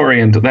that is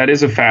That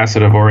is a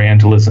facet of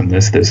Orientalism.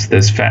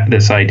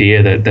 This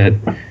idea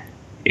that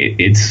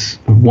it's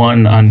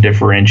one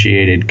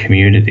undifferentiated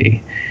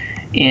community.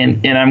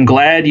 And I'm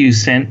glad you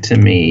sent to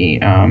me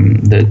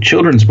the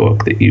children's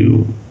book that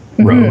you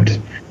wrote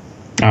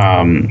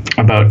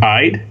about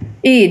Eid.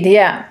 Eid,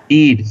 yeah.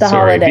 Eid, the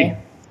holiday.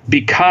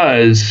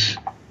 Because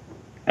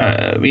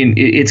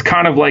it's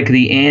kind of like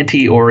the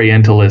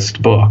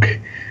anti-Orientalist book,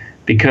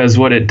 because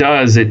what it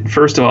does,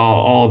 first of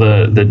all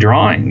the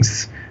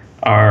drawings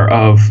are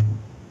of,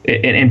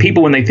 and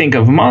people when they think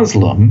of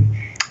Muslim,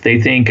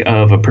 they think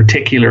of a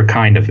particular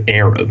kind of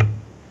Arab.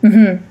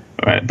 Mm-hmm.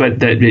 Right, but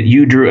that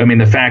you drew,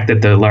 the fact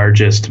that the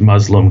largest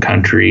Muslim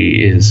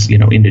country is,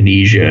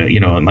 Indonesia,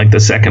 and like the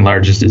second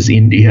largest is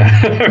India,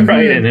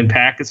 right, and then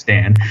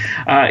Pakistan,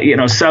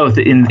 south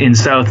in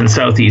South and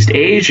Southeast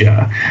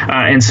Asia,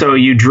 and so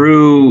you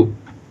drew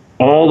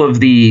all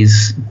of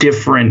these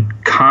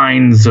different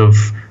kinds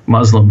of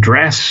Muslim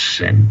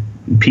dress and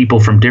people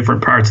from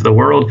different parts of the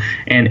world,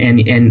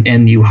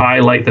 and you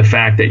highlight the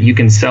fact that you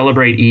can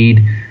celebrate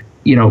Eid,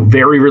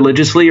 very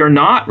religiously or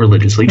not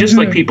religiously, just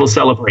like people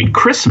celebrate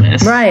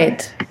Christmas.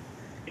 Right.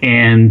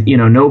 And,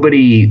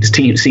 nobody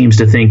seems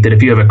to think that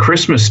if you have a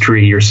Christmas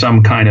tree, you're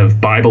some kind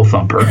of Bible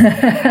thumper.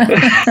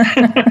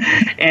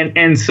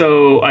 and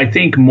so I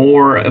think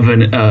more of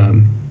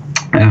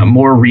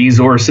more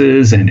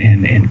resources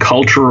and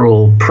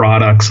cultural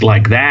products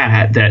like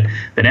that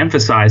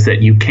emphasize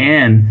that you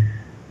can,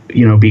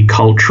 be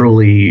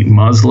culturally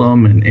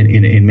Muslim and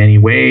in many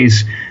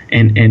ways,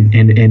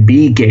 and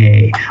be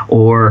gay,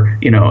 or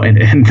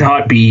and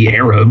not be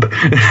Arab,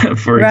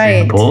 for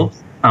example,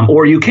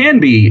 or you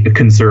can be a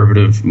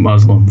conservative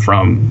Muslim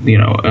from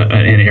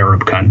an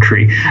Arab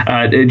country.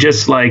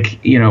 Just like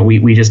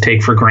we just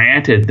take for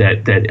granted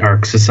that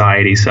our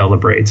society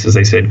celebrates, as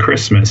I said,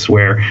 Christmas,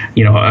 where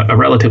a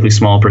relatively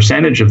small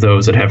percentage of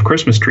those that have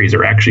Christmas trees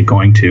are actually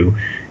going to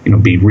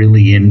be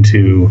really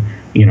into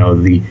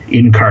the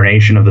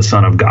incarnation of the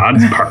Son of God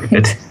part of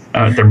it.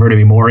 They're going to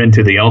be more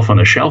into the elf on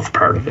the shelf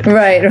part of it.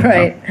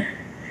 Right.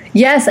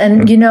 Yes,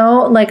 and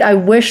I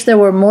wish there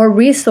were more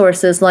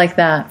resources like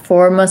that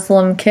for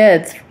Muslim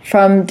kids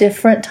from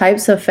different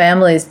types of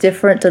families,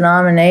 different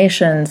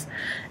denominations,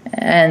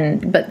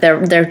 but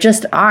there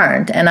just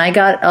aren't. And I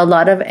got a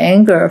lot of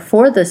anger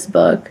for this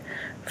book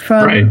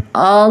from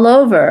all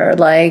over.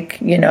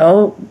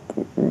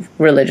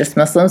 Religious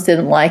Muslims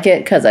didn't like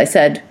it because I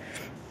said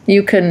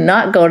you can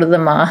not go to the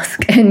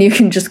mosque and you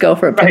can just go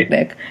for a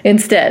picnic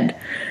instead.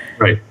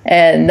 Right.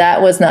 And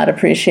that was not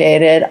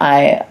appreciated.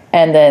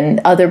 And then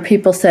other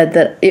people said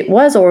that it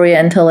was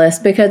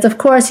Orientalist because, of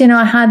course,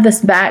 I had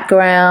this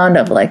background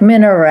of like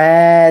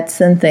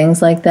minarets and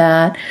things like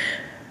that.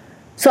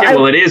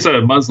 So it is a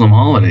Muslim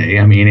holiday.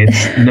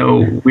 It's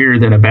no weirder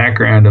than a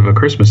background of a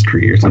Christmas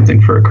tree or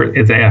something for a.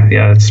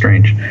 It's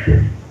strange.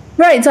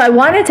 Right. So I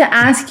wanted to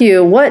ask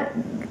you what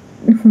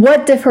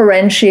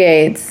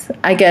differentiates,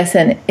 I guess,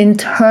 an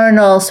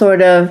internal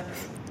sort of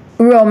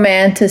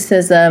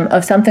romanticism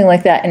of something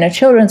like that in a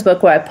children's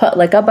book where I put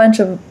like a bunch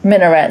of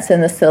minarets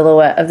in the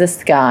silhouette of the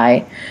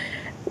sky,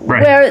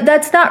 where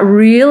that's not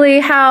really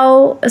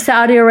how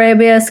Saudi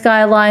Arabia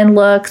skyline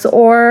looks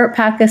or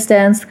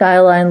Pakistan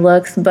skyline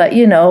looks, but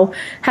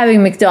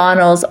having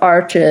McDonald's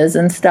arches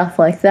and stuff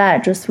like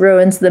that just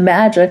ruins the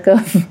magic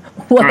of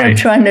what I'm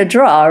trying to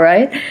draw,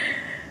 right?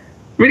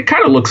 It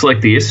kind of looks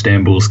like the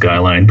Istanbul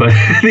skyline, but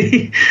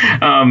maybe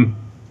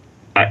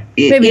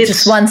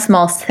just one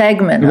small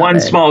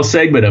segment small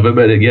segment of it,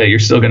 but you're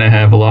still going to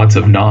have lots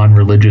of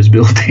non-religious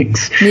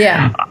buildings.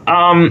 Yeah.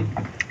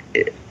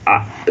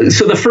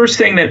 So the first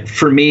thing that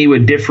for me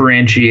would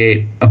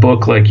differentiate a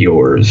book like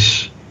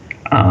yours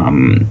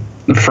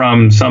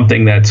from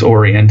something that's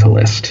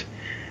Orientalist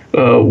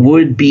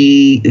would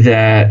be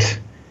that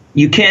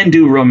you can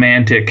do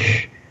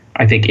romantic,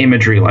 I think,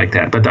 imagery like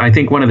that. But I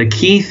think one of the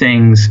key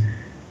things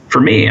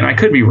for me, and I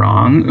could be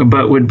wrong,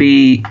 but would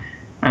be,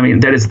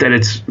 that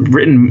it's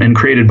written and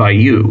created by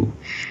you,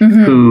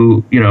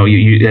 who,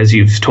 you, as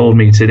you've told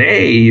me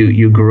today,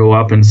 you grew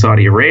up in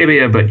Saudi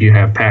Arabia, but you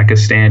have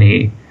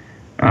Pakistani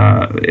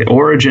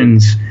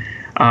origins,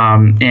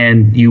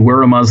 and you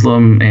were a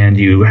Muslim, and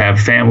you have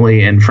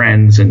family and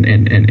friends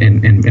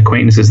and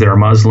acquaintances that are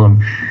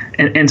Muslim.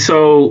 And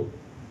so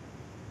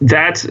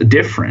that's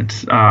different.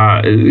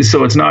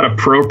 So it's not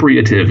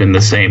appropriative in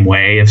the same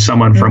way. If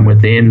someone from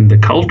within the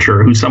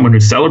culture, someone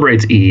who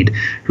celebrates Eid,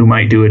 who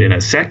might do it in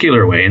a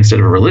secular way instead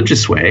of a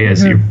religious way,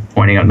 as you're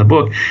pointing out in the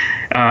book,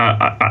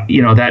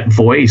 that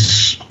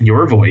voice,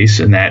 your voice,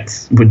 and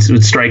that would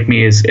strike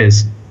me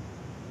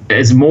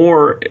as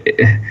more,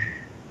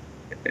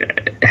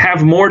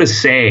 have more to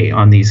say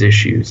on these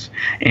issues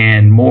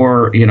and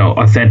more,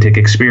 authentic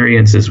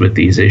experiences with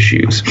these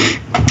issues.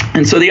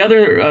 And so the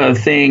other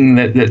thing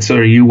that sort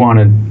of you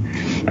wanted,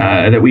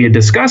 that we had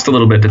discussed a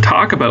little bit to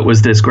talk about,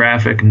 was this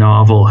graphic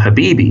novel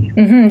Habibi.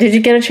 Did you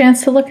get a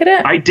chance to look at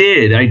it? I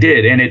did,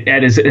 and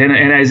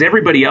as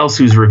everybody else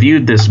who's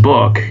reviewed this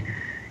book,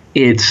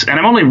 and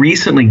I'm only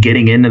recently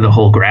getting into the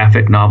whole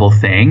graphic novel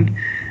thing.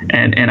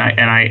 And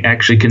I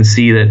actually can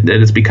see that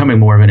it's becoming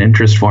more of an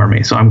interest for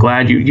me. So I'm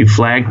glad you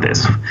flagged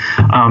this.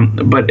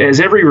 But as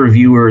every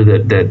reviewer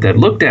that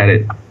looked at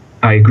it,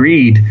 I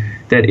agreed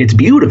that it's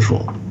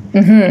beautiful.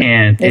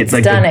 And it's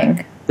like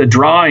stunning. The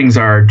drawings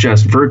are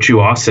just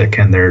virtuosic,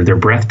 and they're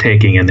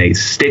breathtaking, and they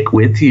stick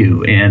with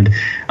you. And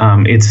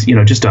it's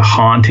just a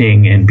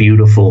haunting and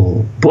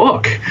beautiful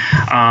book.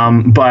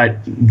 But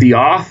the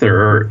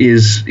author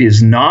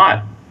is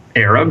not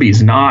Arab.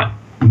 He's not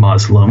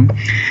Muslim,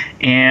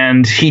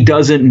 and he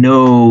doesn't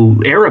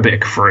know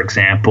Arabic, for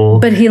example.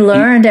 But he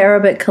learned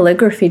Arabic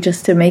calligraphy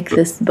just to make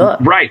this book.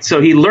 Right.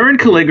 So he learned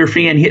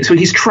calligraphy, and so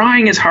he's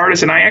trying his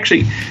hardest. And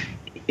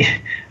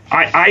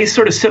I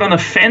sort of sit on the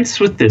fence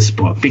with this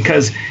book,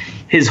 because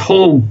his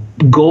whole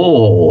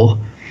goal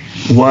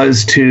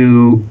was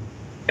to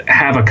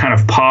have a kind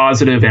of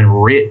positive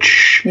and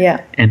rich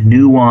and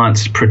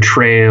nuanced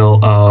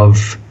portrayal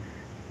of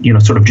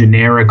sort of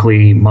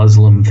generically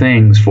Muslim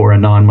things for a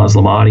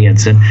non-Muslim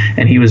audience.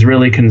 And he was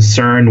really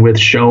concerned with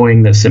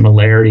showing the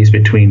similarities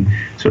between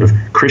sort of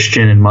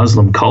Christian and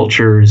Muslim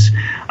cultures,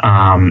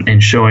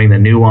 and showing the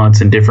nuance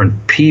in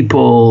different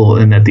people,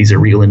 and that these are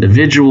real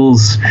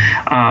individuals.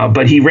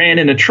 But he ran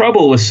into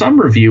trouble with some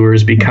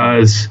reviewers,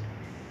 because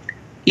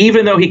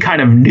even though he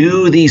kind of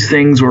knew these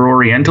things were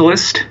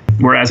Orientalist,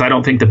 whereas I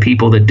don't think the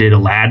people that did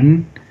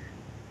Aladdin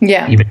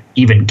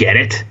even get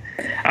it.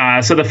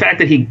 So the fact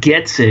that he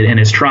gets it and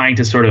is trying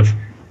to sort of,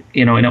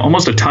 in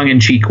almost a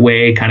tongue-in-cheek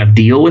way, kind of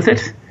deal with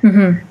it,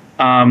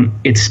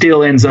 it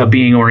still ends up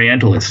being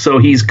Orientalist. So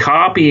he's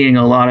copying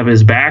a lot of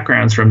his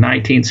backgrounds from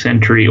 19th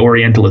century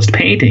Orientalist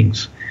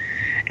paintings.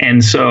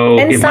 And so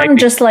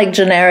just like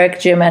generic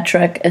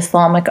geometric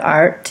Islamic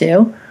art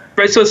too.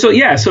 Right. So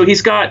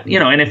he's got,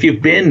 and if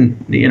you've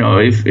been,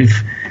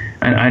 if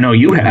I know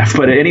you have,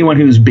 but anyone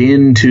who's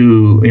been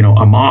to,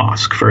 a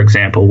mosque, for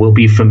example, will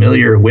be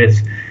familiar with,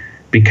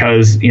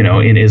 because,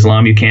 in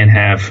Islam, you can't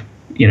have,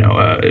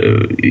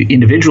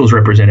 individuals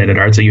represented in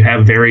art. So you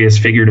have various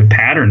figurative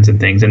patterns and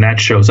things, and that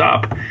shows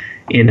up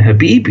in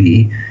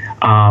Habibi.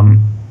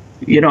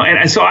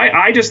 And so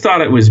I just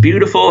thought it was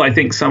beautiful. I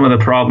think some of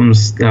the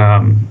problems,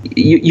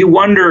 you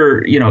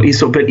wonder,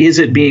 but is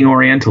it being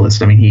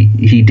Orientalist? I mean,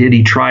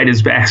 he tried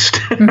his best.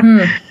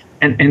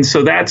 And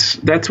so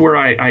that's where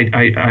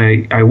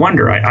I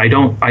wonder.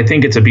 I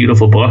think it's a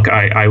beautiful book.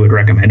 I would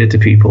recommend it to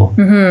people.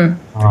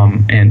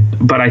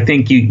 But I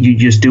think you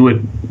just do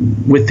it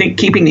with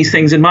keeping these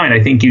things in mind.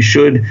 I think you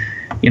should.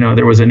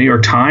 There was a New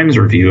York Times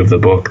review of the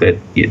book that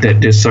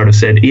just sort of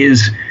said,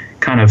 is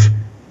kind of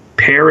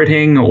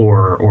parroting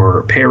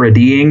or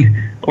parodying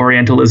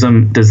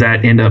Orientalism, does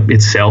that end up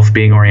itself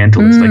being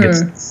Orientalist? Like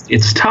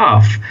it's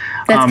tough.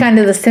 That's kind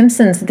of the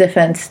Simpsons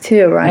defense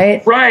too,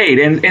 right? Right.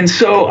 And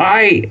so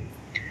I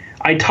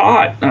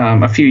taught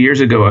a few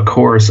years ago a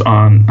course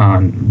on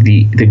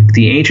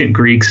the ancient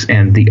Greeks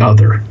and the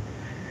other.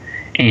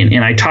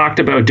 And I talked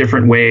about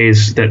different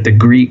ways that the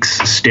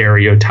Greeks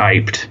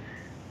stereotyped,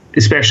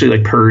 especially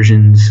like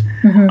Persians,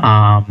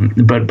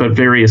 but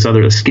various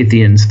other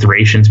Scythians,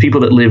 Thracians,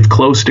 people that lived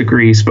close to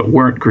Greece but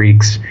weren't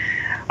Greeks.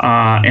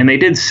 And they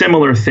did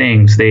similar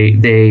things. They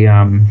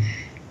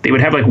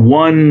would have like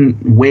one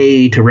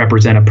way to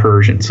represent a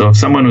Persian. So if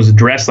someone was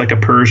dressed like a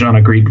Persian on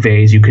a Greek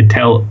vase, you could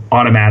tell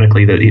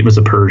automatically that it was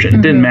a Persian.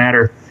 It didn't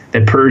matter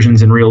that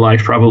Persians in real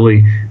life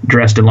probably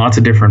dressed in lots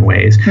of different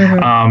ways.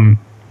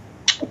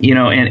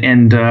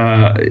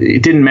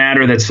 It didn't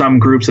matter that some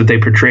groups that they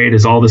portrayed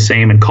as all the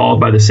same and called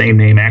by the same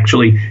name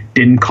actually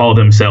didn't call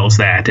themselves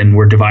that, and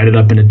were divided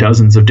up into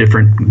dozens of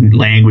different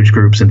language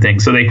groups and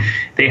things. So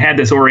they had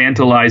this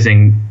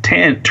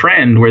Orientalizing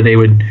trend where they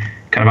would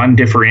kind of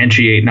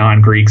undifferentiate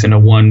non-Greeks into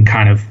one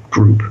kind of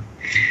group.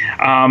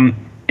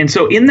 And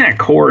so in that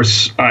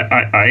course,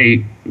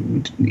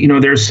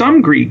 there's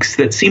some Greeks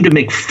that seem to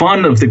make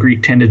fun of the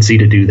Greek tendency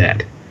to do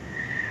that.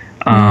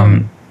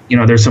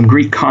 There's some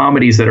Greek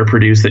comedies that are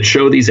produced that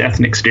show these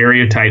ethnic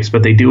stereotypes,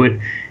 but they do it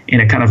in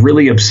a kind of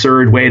really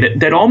absurd way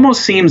that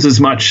almost seems, as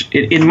much,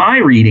 in my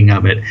reading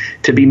of it,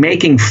 to be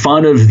making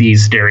fun of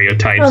these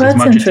stereotypes. Oh,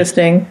 that's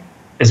interesting.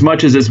 As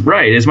much as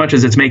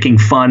it's making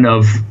fun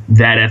of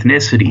that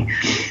ethnicity.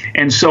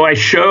 And so I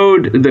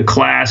showed the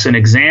class an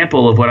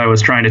example of what I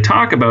was trying to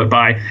talk about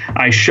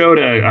I showed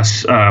a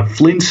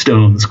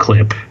Flintstones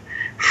clip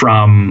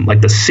from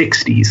like the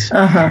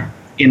 60s,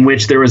 in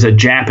which there was a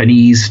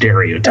Japanese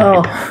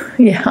stereotype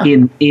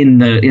in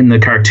the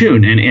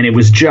cartoon, and it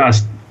was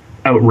just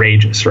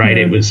outrageous, right?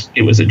 It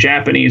was a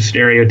Japanese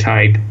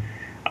stereotype,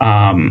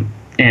 and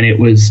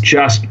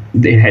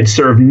it had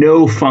served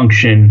no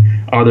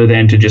function other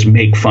than to just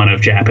make fun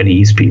of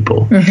Japanese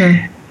people.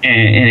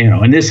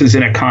 And this is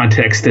in a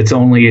context that's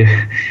only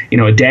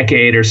a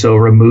decade or so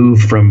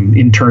removed from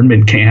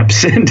internment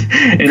camps and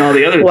all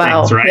the other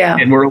things, right?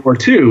 In World War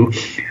II.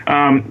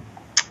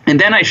 And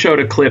then I showed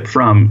a clip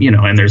from,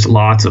 and there's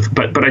lots of,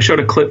 but I showed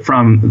a clip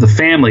from The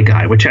Family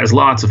Guy, which has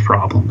lots of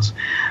problems.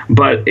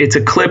 But it's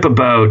a clip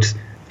about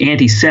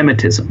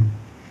anti-Semitism,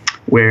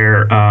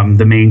 where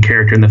the main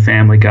character in The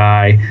Family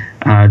Guy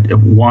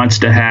wants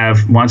to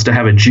have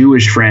a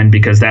Jewish friend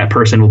because that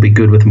person will be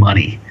good with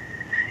money.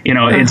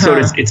 And so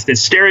it's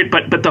this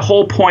but the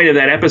whole point of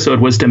that episode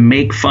was to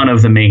make fun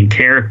of the main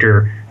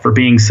character for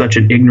being such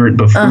an ignorant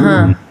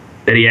buffoon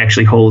that he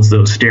actually holds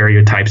those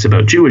stereotypes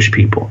about Jewish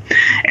people.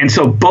 And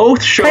so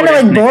both show kind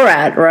of like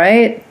Borat,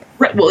 right?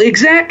 Right. Well,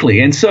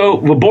 exactly. And so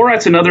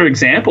Borat's another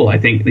example, I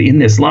think, in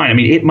this line. I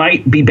mean, it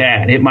might be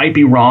bad. It might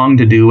be wrong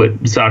to do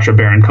what Sacha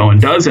Baron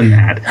Cohen does in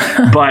that.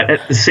 But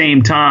at the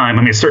same time,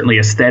 I mean, it's certainly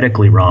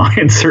aesthetically wrong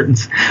in certain.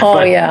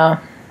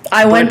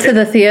 I went to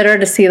the theater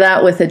to see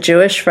that with a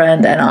Jewish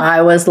friend, and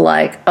I was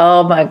like,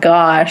 oh my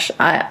gosh,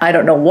 I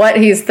don't know what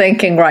he's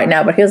thinking right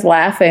now, but he was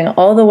laughing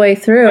all the way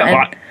through.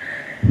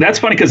 That's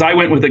funny because I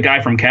went with a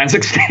guy from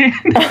Kazakhstan.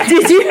 Oh,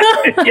 did you?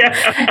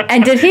 Yeah.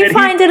 And did he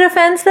find it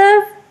offensive?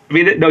 I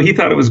mean, no, he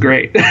thought it was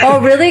great. Oh,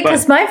 really?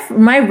 Because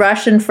my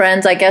Russian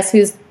friends, I guess,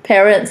 whose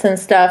parents and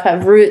stuff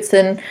have roots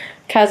in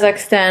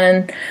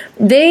Kazakhstan,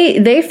 and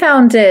they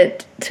found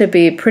it to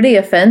be pretty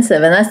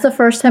offensive, and that's the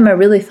first time I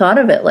really thought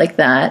of it like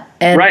that.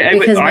 And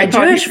because my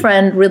Jewish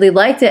friend really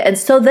liked it, and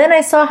so then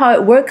I saw how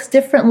it works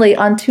differently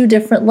on two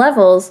different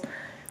levels,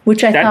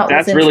 which I thought was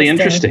interesting. That's really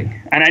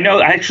interesting. And I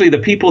know actually the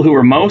people who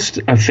were most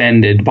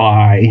offended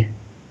by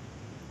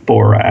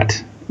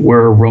Borat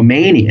were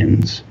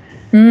Romanians.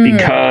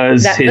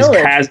 Because his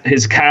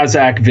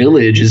Kazakh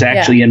village is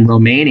actually in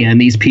Romania,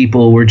 and these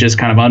people were just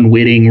kind of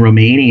unwitting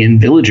Romanian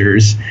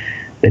villagers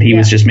that he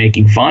was just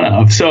making fun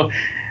of. So,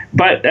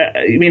 but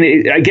I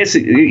mean, I guess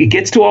it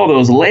gets to all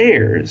those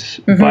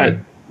layers, but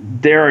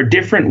there are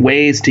different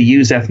ways to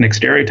use ethnic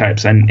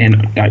stereotypes, and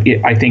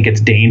I think it's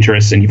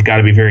dangerous, and you've got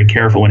to be very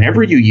careful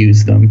whenever you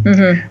use them.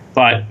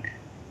 But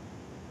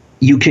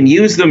you can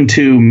use them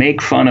to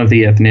make fun of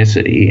the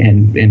ethnicity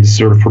and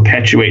sort of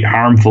perpetuate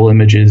harmful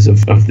images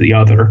of the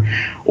other,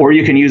 or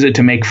you can use it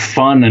to make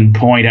fun and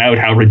point out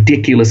how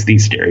ridiculous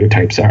these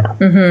stereotypes are.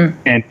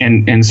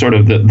 And sort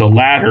of the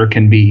latter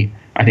can be,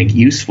 I think,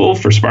 useful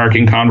for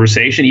sparking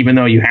conversation, even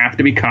though you have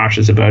to be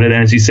cautious about it.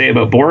 And as you say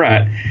about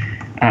Borat,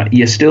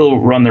 you still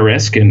run the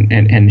risk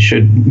and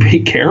should be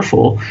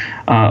careful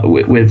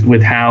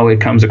with how it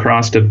comes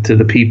across to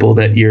the people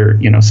that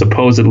you're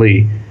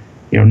supposedly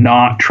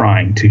not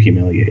trying to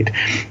humiliate.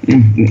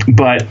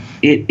 But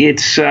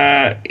it's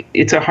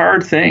a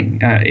hard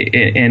thing,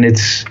 and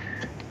it's.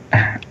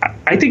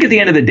 I think at the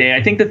end of the day,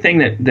 I think the thing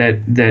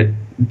that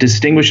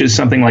distinguishes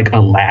something like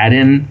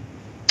Aladdin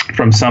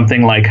from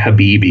something like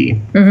Habibi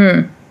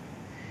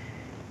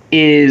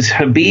is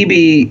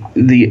Habibi,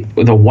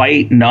 the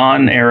white,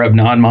 non-Arab,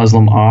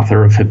 non-Muslim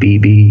author of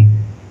Habibi,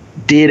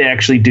 did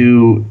actually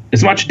do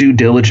as much due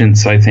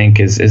diligence, I think,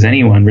 as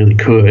anyone really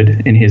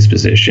could in his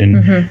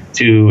position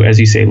to, as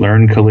you say,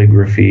 learn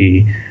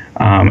calligraphy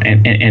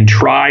and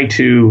try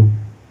to,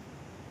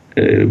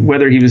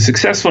 whether he was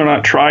successful or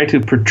not, try to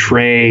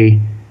portray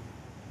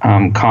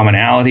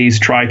commonalities,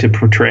 try to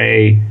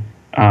portray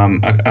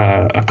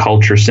a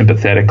culture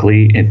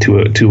sympathetically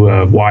to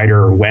a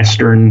wider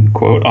Western,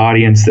 quote,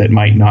 audience that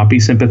might not be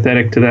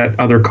sympathetic to that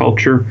other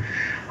culture.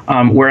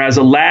 Whereas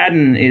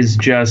Aladdin is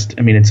just,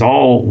 I mean, it's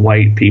all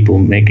white people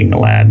making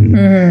Aladdin.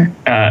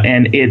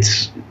 And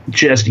it's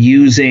just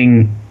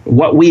using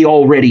what we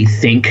already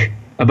think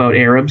about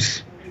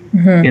Arabs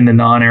in the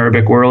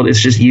non-Arabic world. It's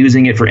just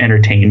using it for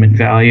entertainment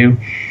value.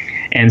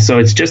 And so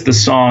it's just the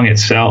song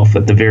itself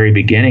at the very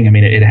beginning. I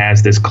mean, it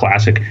has this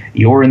classic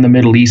 "You're in the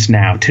Middle East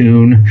Now"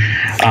 tune.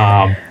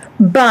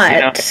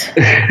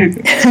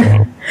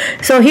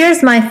 So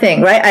here's my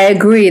thing, right? I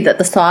agree that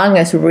the song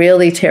is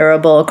really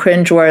terrible,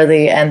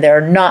 cringeworthy, and they're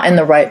not in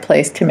the right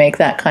place to make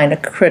that kind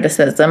of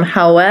criticism.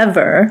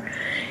 However,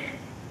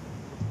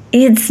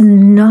 it's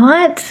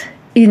not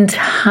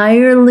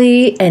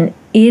entirely an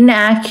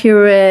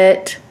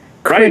inaccurate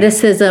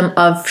criticism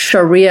of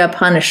Sharia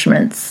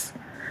punishments.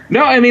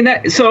 No, I mean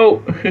that.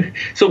 So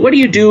what do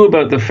you do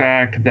about the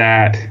fact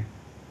that?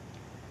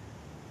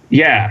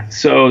 Yeah.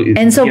 So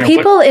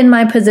people in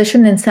my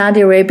position in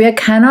Saudi Arabia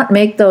cannot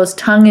make those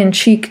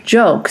tongue-in-cheek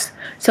jokes.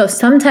 So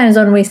sometimes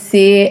when we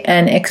see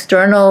an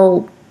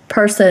external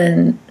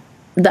person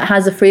that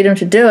has the freedom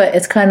to do it,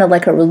 it's kind of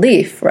like a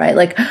relief, right?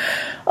 Like,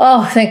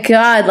 oh, thank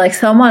God, like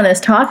someone is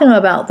talking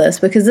about this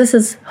because this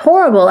is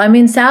horrible. I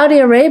mean, Saudi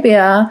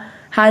Arabia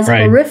has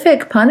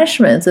horrific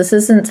punishments. This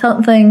isn't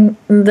something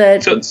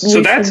that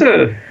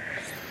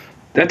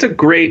That's a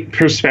great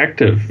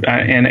perspective.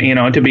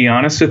 And, to be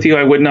honest with you,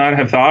 I would not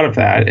have thought of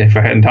that if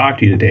I hadn't talked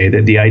to you today,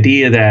 that the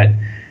idea that,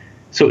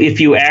 so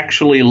if you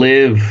actually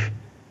live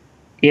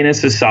in a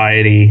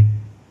society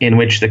in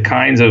which the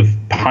kinds of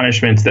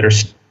punishments that are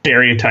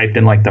stereotyped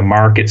in like the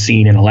market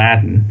scene in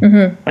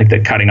Aladdin, like the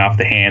cutting off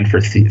the hand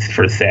for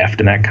theft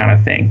and that kind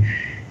of thing,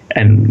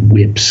 and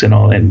whips and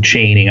all, and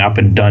chaining up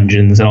in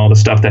dungeons and all the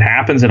stuff that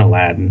happens in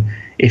Aladdin.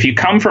 If you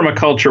come from a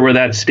culture where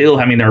that's still,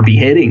 there are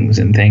beheadings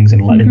and things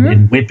and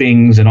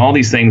whippings and all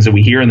these things that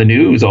we hear in the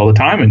news all the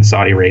time in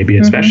Saudi Arabia,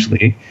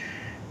 especially,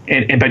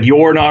 but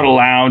you're not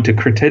allowed to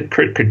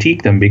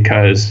critique them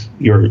because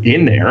you're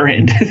in there,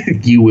 and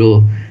you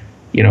will,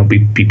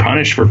 be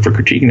punished for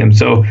critiquing them.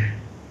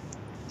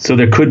 So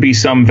there could be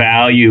some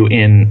value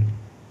in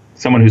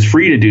someone who's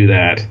free to do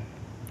that,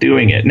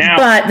 doing it now.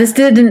 But this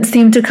didn't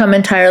seem to come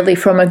entirely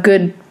from a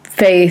good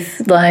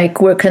faith,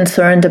 like, we're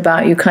concerned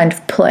about you kind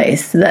of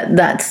place.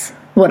 That's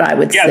what I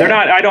would say. Yeah, they're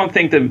not. I don't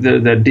think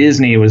that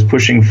Disney was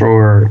pushing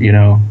for,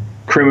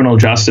 criminal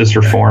justice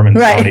reform in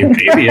Saudi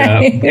Arabia.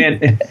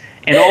 Right.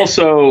 And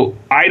also,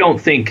 I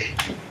don't think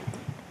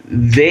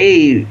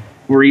they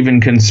were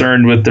even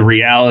concerned with the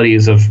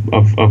realities of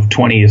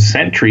 20th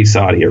century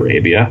Saudi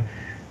Arabia,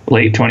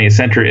 late 20th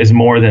century, is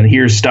more than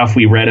here's stuff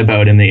we read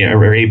about in the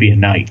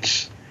Arabian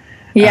Nights.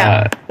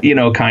 Yeah.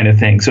 Kind of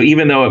thing. So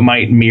even though it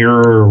might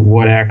mirror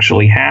what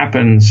actually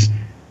happens,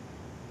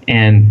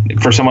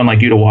 and for someone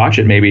like you to watch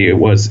it, maybe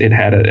it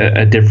had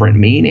a different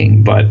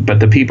meaning. But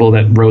the people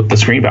that wrote the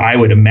screenplay, I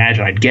would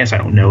imagine, I'd guess, I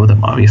don't know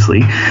them,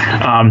 obviously,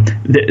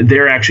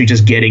 they're actually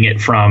just getting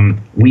it from,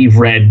 we've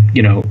read,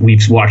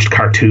 we've watched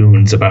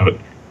cartoons about,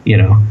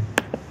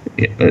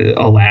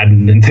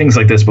 Aladdin and things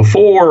like this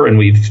before, and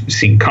we've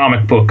seen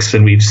comic books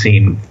and we've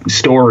seen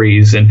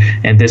stories, and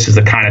this is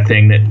the kind of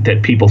thing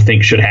that people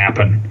think should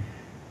happen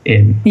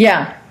in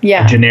a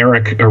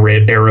generic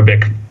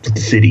Arabic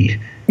city.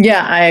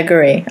 Yeah, I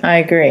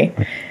agree.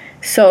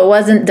 So it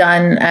wasn't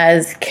done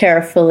as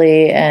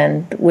carefully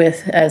and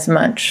with as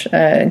much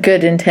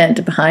good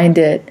intent behind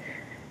it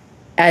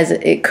as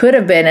it could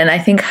have been. And I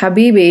think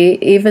Habibi,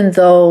 even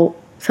though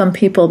some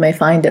people may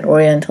find it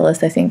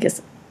Orientalist, I think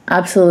is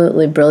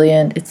absolutely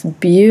brilliant. It's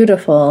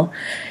beautiful.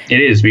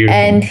 It is beautiful.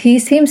 And he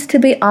seems to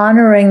be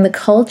honoring the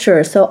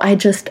culture. So I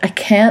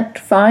can't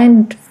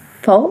find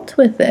fault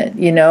with it,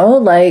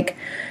 Like,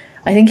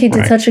 I think he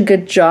did such a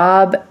good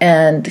job,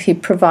 and he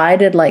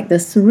provided like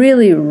this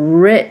really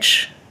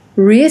rich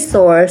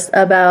resource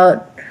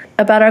about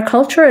our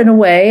culture in a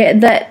way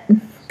that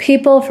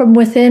people from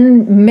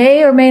within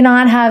may or may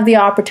not have the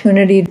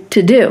opportunity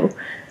to do.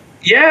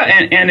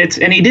 Yeah,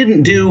 and he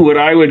didn't do what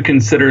I would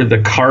consider the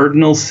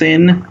cardinal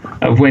sin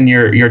of when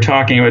you're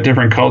talking about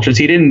different cultures.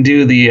 He didn't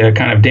do the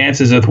kind of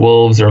Dances with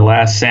Wolves or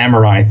Last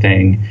Samurai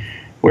thing,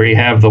 where you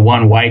have the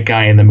one white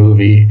guy in the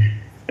movie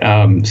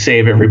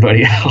save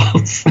everybody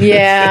else.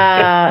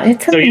 Yeah,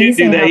 it's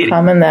amazing how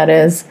common that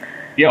is.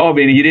 Yeah,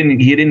 he didn't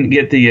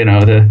get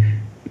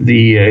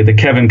the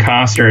Kevin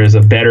Costner is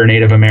a better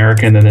Native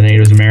American than the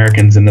Native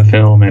Americans in the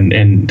film,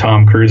 and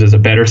Tom Cruise is a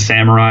better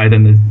samurai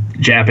than the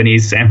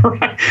Japanese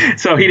samurai.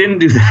 So he didn't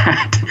do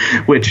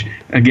that, which,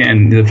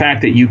 again, the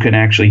fact that you can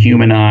actually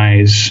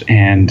humanize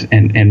and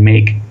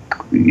make,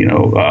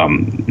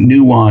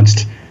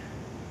 nuanced,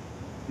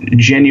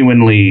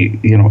 genuinely,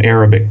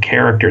 Arabic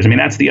characters. I mean,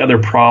 that's the other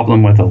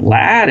problem with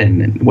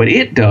Aladdin. What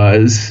it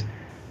does,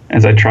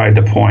 as I tried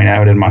to point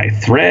out in my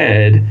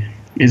thread,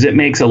 is it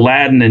makes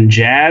Aladdin and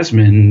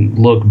Jasmine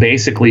look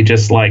basically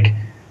just like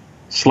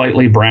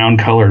slightly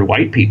brown-colored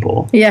white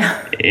people.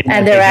 Yeah,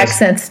 and their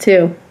accents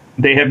too.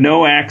 They have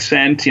no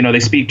accent. They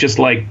speak just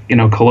like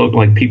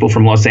like people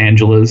from Los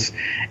Angeles,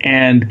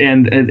 and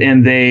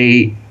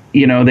they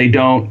they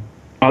don't,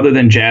 other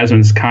than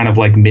Jasmine's kind of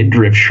like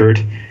midriff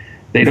shirt,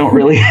 they don't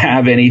really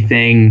have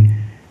anything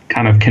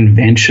kind of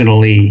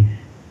conventionally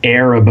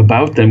Arab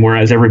about them,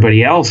 whereas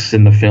everybody else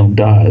in the film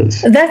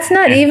does. That's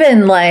not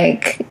even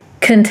like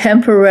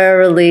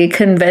contemporarily,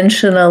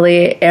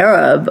 conventionally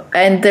Arab,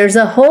 and there's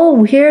a whole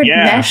weird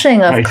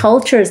meshing of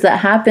cultures that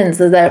happens,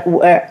 that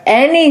where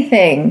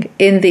anything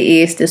in the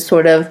East is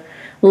sort of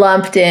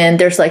lumped in.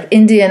 There's like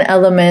Indian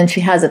element.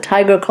 She has a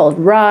tiger called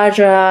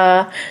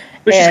Raja.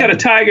 But she's got a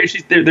tiger.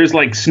 There's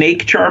like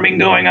snake charming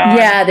going on.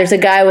 Yeah, there's a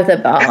guy with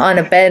on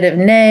a bed of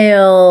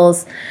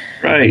nails.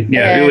 Right.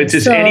 Yeah. It's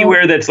just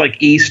anywhere that's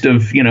like east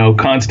of,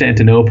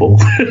 Constantinople.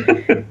 For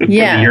the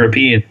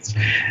Europeans,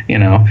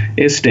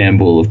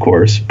 Istanbul, of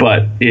course,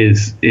 but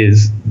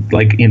is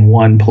like in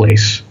one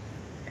place.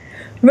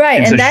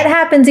 Right. And that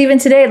happens even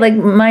today. Like,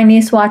 my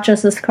niece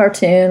watches this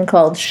cartoon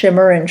called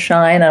Shimmer and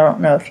Shine. I don't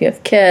know if you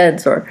have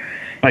kids or.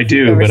 I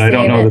do, but I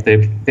don't know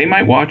that they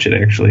might watch it,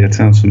 actually. It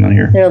sounds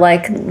familiar. They're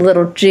like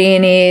little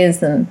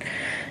genies, and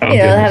they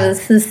have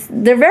this.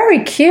 They're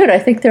very cute. I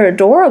think they're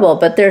adorable,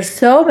 but there's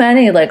so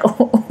many like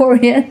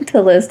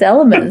Orientalist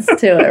elements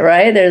to it,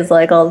 right? There's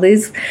like all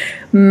these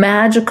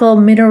magical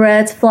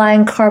minarets,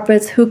 flying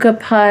carpets, hookah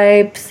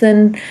pipes,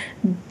 and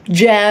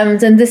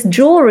gems, and this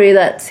jewelry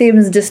that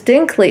seems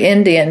distinctly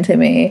Indian to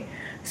me.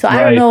 So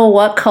I don't know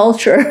what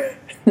culture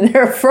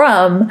they're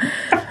from.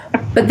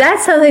 But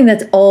that's something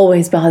that's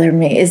always bothered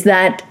me, is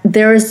that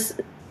there's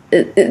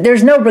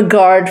no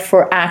regard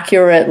for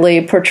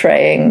accurately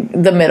portraying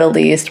the Middle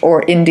East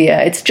or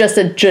India. It's just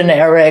a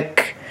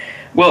generic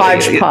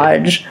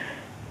hodgepodge.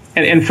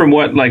 And from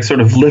what like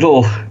sort of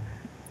little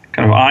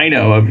kind of I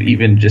know of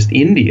even just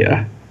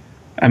India,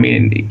 I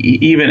mean,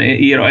 even,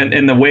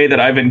 and the way that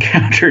I've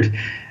encountered,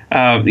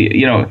 I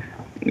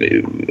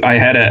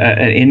had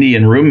an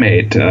Indian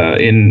roommate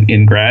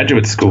in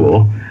graduate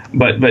school,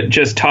 but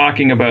just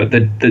talking about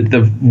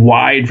the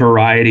wide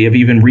variety of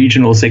even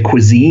regional, say,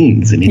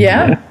 cuisines in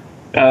India. Yeah.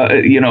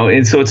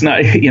 And so it's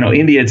not,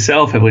 India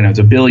itself, it's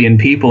 1 billion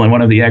people and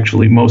one of the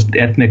actually most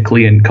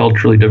ethnically and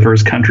culturally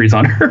diverse countries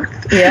on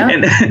earth. Yeah.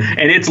 And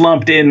it's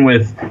lumped in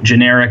with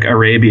generic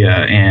Arabia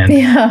and,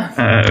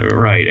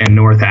 and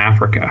North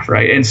Africa,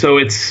 right? And so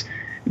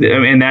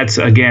that's,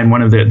 again,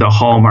 one of the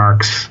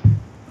hallmarks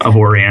of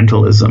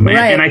Orientalism.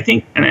 Right. And I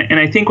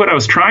think what I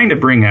was trying to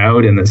bring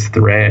out in this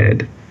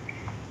thread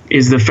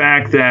is the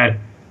fact that,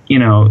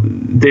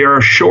 there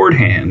are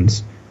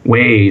shorthands,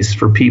 ways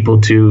for people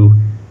to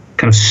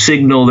kind of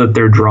signal that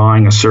they're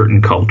drawing a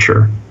certain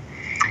culture.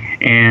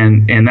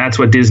 And that's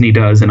what Disney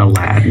does in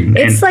Aladdin.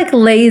 It's like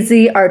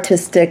lazy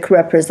artistic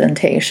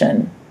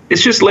representation.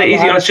 It's just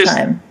lazy. It's just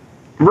time.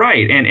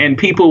 Right. And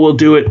people will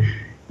do it,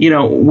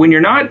 when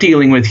you're not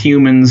dealing with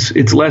humans,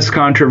 it's less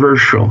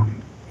controversial.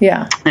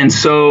 Yeah. And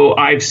so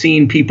I've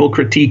seen people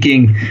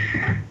critiquing,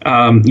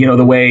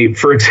 the way,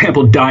 for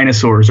example,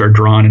 dinosaurs are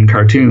drawn in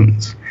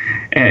cartoons.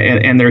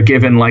 And they're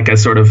given like a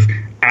sort of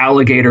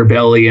alligator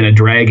belly and a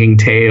dragging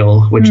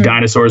tail, which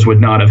dinosaurs would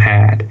not have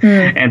had.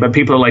 But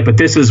people are like, but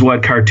this is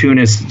what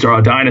cartoonists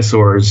draw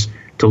dinosaurs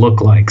to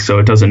look like, so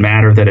it doesn't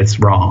matter that it's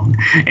wrong.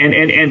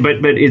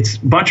 But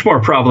it's much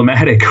more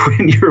problematic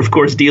when you're, of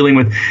course, dealing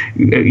with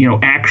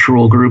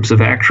actual groups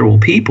of actual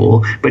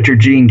people, but you're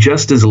being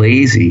just as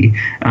lazy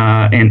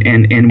and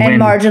when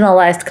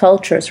marginalized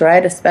cultures,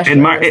 right? Especially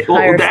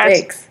higher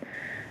stakes.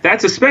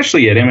 That's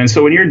especially it. I mean,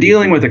 so when you're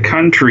dealing with a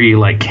country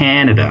like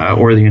Canada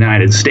or the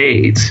United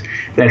States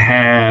that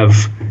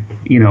have,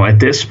 at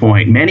this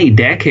point, many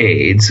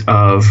decades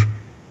of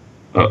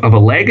a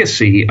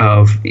legacy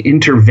of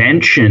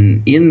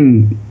intervention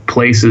in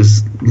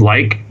places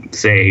like,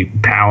 say,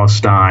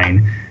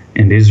 Palestine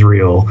and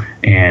Israel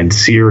and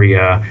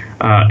Syria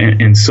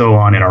and so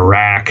on, in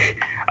Iraq.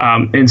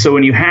 And so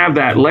when you have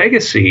that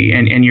legacy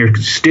and you're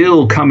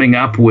still coming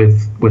up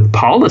with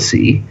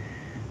policy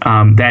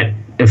that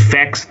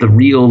affects the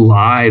real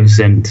lives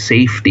and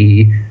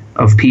safety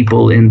of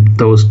people in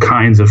those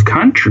kinds of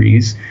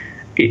countries,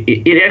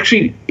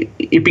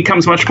 it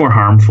becomes much more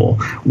harmful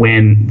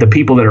when the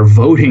people that are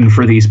voting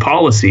for these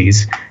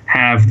policies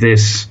have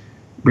this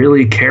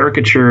really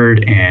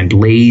caricatured and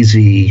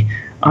lazy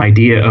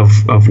idea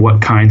of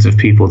what kinds of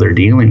people they're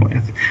dealing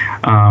with.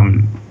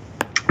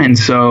 And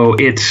so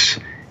it's,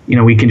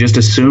 we can just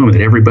assume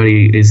that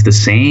everybody is the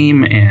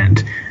same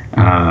and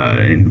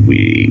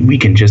we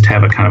can just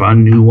have a kind of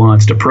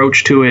unnuanced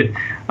approach to it.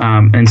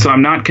 And so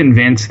I'm not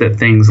convinced that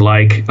things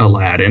like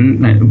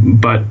Aladdin,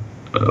 but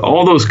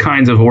all those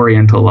kinds of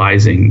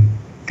orientalizing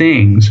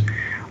things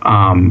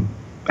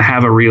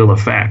have a real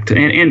effect.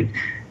 And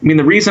I mean,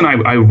 the reason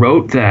I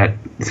wrote that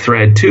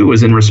thread, too,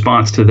 was in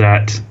response to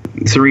that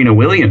Serena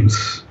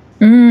Williams.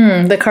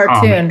 The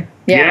cartoon.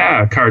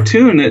 Yeah,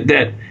 cartoon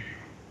that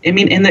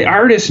and the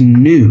artist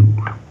knew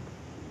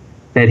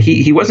that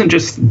he wasn't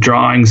just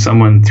drawing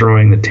someone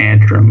throwing the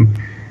tantrum,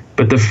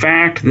 but the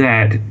fact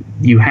that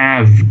you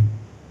have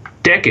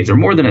decades or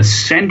more than a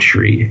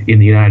century in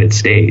the United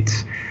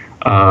States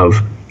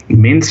of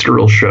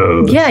minstrel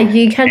shows. Yeah,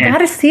 you got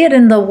to see it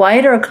in the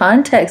wider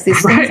context.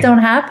 These things don't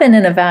happen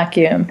in a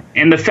vacuum.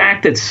 And the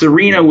fact that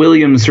Serena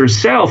Williams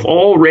herself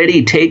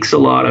already takes a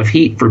lot of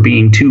heat for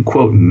being too,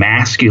 quote,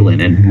 masculine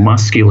and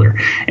muscular.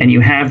 And you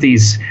have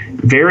these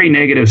very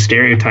negative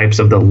stereotypes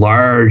of the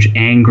large,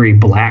 angry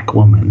black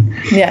woman.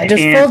 Yeah,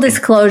 just full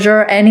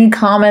disclosure, any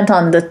comment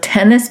on the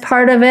tennis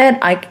part of it,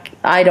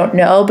 I don't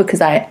know, because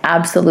I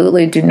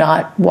absolutely do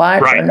not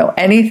watch or know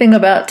anything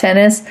about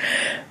tennis.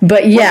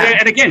 But yeah. Well,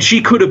 and again,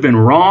 she could have been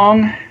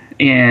wrong,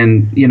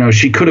 and,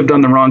 she could have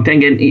done the wrong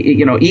thing. And,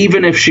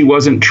 even if she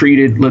wasn't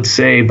treated, let's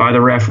say, by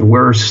the ref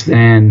worse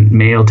than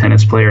male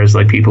tennis players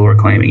like people were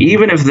claiming,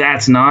 even if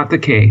that's not the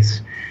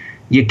case,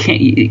 you can't,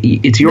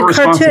 it's your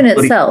responsibility. The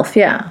cartoon itself,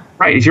 yeah.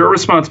 Right. It's your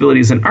responsibility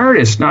as an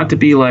artist not to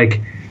be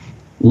like,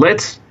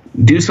 let's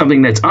do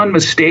something that's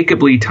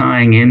unmistakably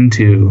tying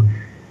into.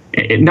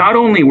 Not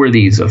only were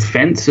these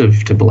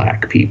offensive to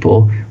black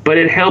people, but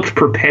it helped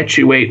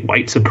perpetuate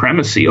white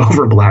supremacy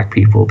over black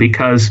people.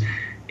 Because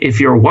if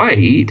you're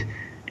white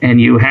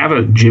and you have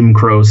a Jim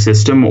Crow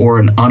system or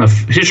an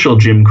unofficial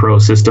Jim Crow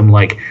system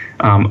like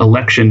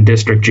election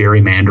district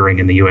gerrymandering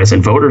in the U.S.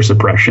 and voter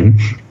suppression,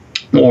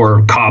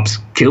 or cops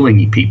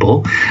killing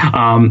people,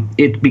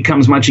 it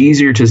becomes much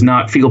easier to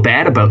not feel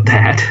bad about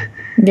that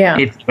Yeah.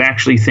 If you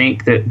actually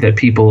think that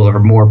people are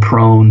more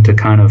prone to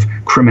kind of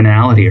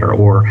criminality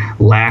or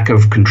lack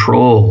of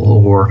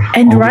control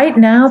And right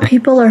now,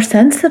 people are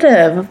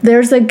sensitive.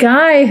 There's a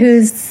guy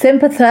who's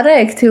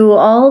sympathetic to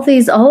all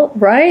these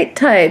alt-right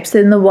types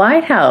in the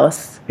White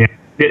House. Yeah,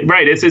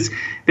 right.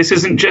 This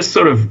isn't just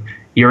sort of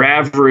your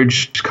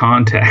average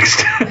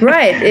context.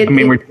 Right.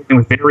 We're dealing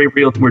with very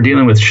real. We're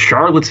dealing with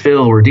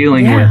Charlottesville. We're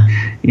dealing with,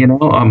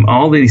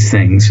 all these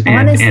things.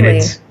 Honestly, and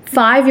it's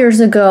 5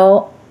 years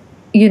ago,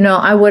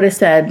 I would have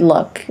said,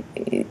 look,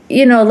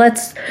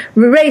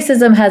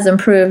 racism has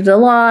improved a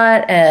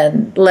lot,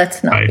 and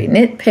let's not be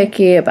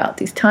nitpicky about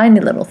these tiny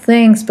little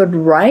things. But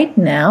right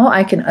now,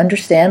 I can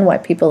understand why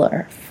people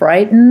are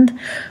frightened,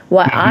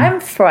 why I'm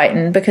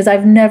frightened, because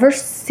I've never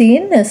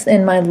seen this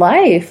in my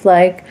life.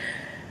 Like,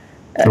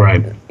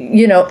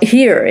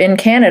 here in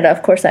Canada,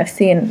 of course, I've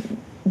seen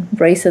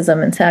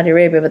racism in Saudi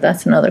Arabia, but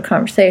that's another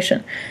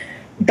conversation.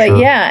 But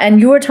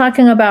and you were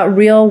talking about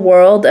real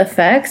world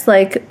effects.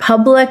 Like,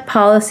 Public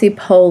Policy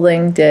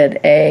Polling did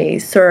a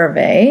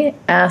survey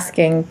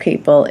asking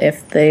people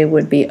if they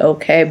would be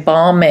okay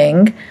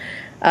bombing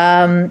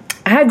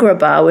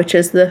Agrabah, which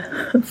is the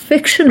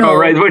fictional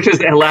which is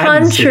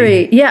Aladdin's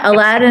country. City. Yeah,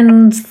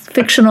 Aladdin's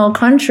fictional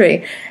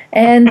country.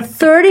 And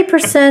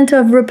 30%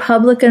 of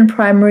Republican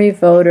primary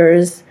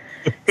voters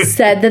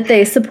said that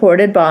they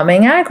supported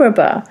bombing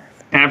Agrabah.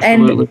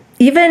 Absolutely. And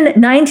even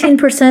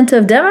 19%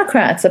 of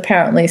Democrats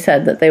apparently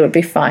said that they would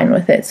be fine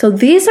with it. So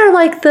these are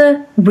like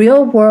the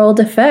real world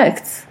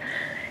effects.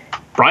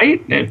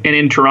 Right. And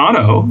in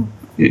Toronto,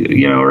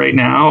 right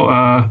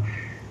now,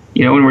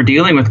 when we're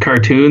dealing with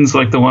cartoons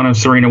like the one of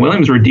Serena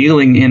Williams, we're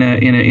dealing in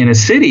a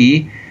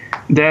city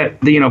that,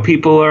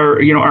 people are,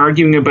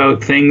 arguing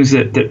about things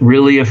that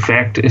really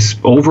affect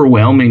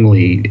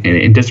overwhelmingly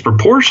and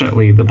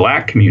disproportionately the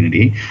Black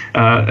community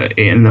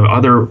and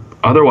the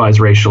otherwise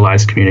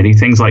racialized community,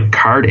 things like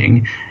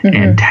karting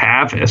and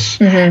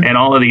Tavis and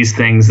all of these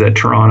things that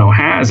Toronto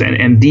has.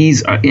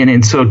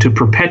 And so to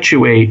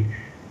perpetuate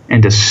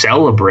and to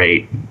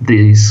celebrate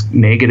these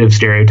negative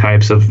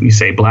stereotypes of, you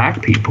say,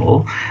 Black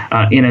people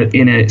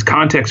in a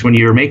context when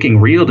you're making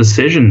real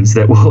decisions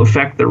that will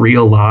affect the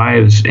real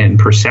lives and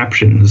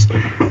perceptions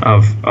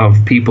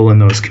of people in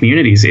those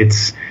communities,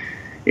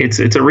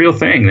 it's a real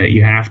thing that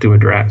you have to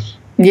address.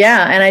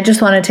 Yeah, and I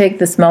just want to take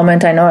this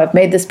moment. I know I've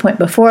made this point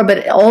before,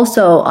 but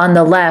also on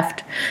the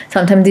left,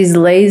 sometimes these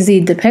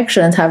lazy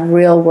depictions have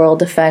real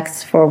world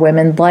effects for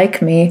women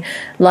like me.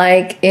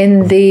 Like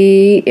in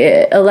the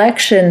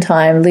election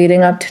time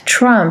leading up to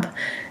Trump,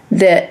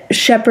 that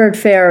Shepard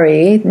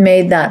Fairey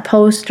made that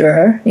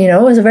poster.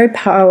 It was a very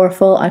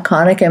powerful,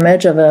 iconic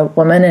image of a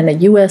woman in a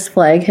U.S.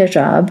 flag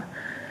hijab.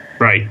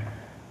 Right.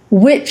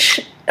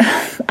 Which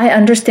I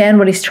understand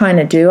what he's trying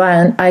to do.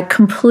 I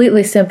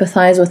completely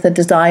sympathize with the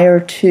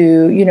desire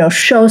to,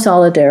 show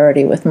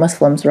solidarity with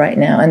Muslims right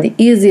now. And the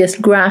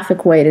easiest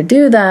graphic way to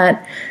do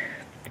that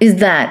is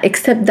that,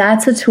 except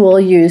that's a tool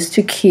used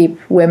to keep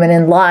women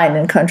in line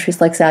in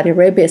countries like Saudi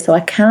Arabia. So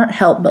I cannot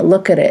help but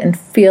look at it and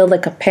feel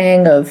like a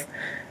pang of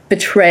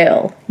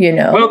betrayal,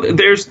 Well,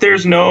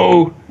 there's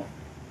no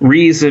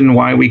reason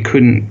why we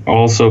couldn't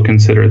also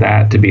consider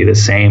that to be the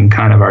same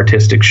kind of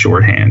artistic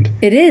shorthand.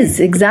 It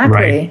is, exactly.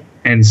 Right.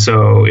 And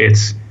so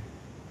it's,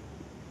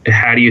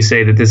 how do you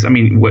say that this,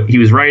 what he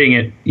was writing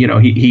it,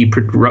 he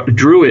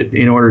drew it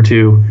in order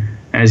to,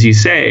 as you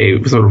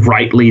say, sort of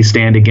rightly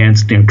stand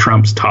against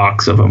Trump's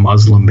talks of a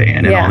Muslim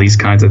ban and all these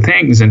kinds of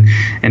things and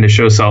to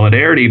show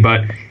solidarity.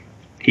 But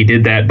he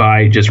did that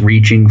by just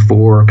reaching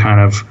for kind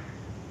of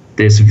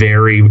this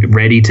very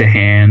ready to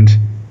hand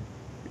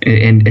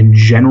and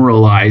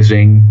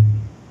generalizing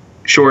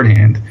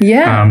shorthand.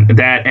 Yeah.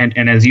 That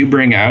and as you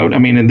bring out,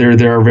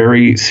 there are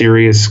very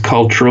serious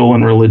cultural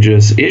and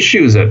religious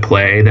issues at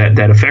play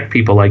that affect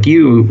people like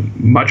you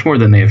much more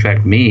than they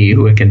affect me,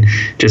 who can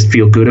just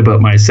feel good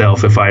about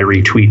myself if I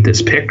retweet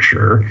this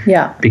picture.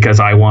 Yeah. Because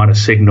I want to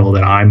signal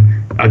that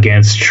I'm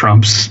against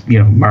Trump's,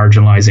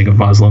 marginalizing of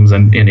Muslims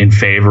and in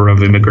favor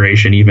of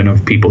immigration, even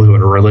of people who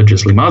are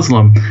religiously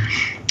Muslim,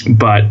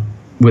 but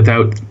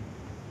without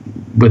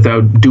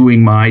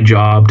doing my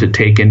job to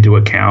take into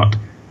account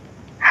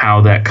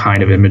how that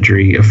kind of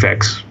imagery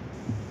affects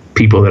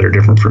people that are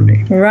different from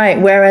me. Right.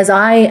 Whereas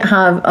I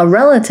have a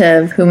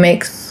relative who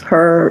makes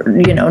her,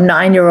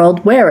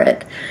 9-year-old wear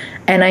it.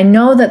 And I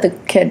know that the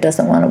kid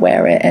doesn't want to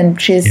wear it. And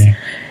she's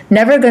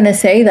never going to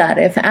say that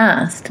if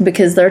asked,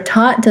 because they're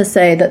taught to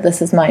say that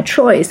this is my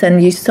choice.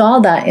 And you saw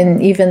that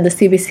in even the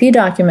CBC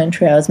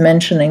documentary I was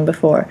mentioning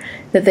before,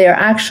 that they are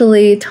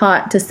actually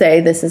taught to say,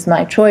 this is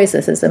my choice,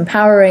 this is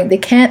empowering. They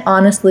can't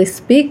honestly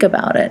speak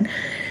about it.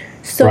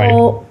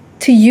 So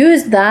to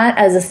use that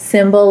as a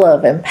symbol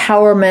of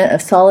empowerment,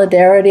 of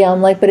solidarity,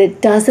 I'm like, but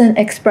it doesn't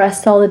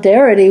express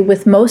solidarity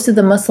with most of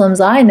the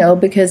Muslims I know,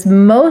 because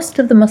most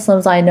of the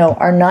Muslims I know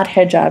are not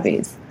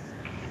hijabis.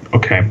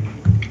 Okay.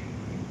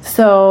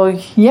 So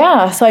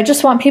I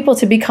just want people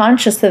to be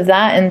conscious of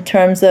that in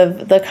terms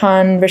of the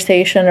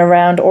conversation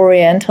around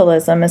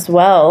Orientalism as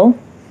well.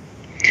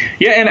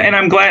 Yeah, and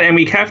I'm glad, and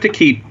we have to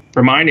keep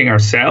reminding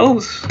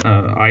ourselves,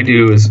 I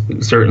do, is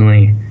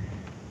certainly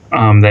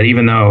that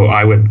even though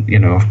I would,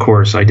 of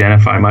course,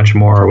 identify much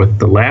more with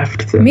the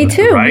left than the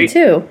right. Me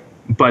too.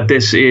 But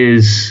this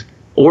is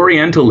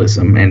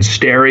Orientalism and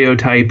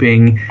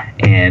stereotyping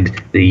and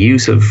the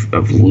use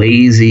of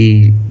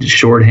lazy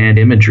shorthand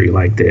imagery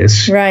like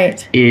this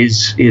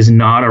is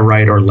not a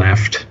right or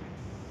left.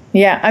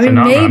 Yeah, I mean,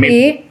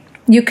 maybe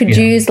you could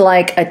use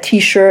like a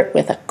T-shirt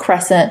with a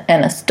crescent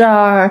and a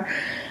star.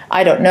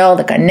 I don't know,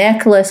 like a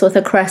necklace with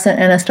a crescent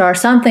and a star,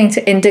 something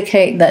to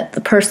indicate that the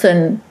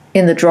person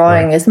in the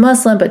drawing is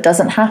Muslim, but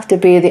doesn't have to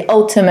be the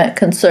ultimate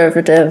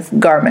conservative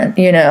garment,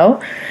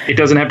 It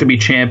doesn't have to be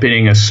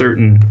championing a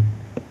certain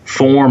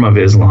form of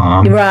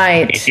Islam.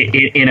 Right.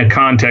 In a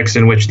context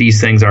in which these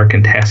things are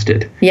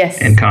contested.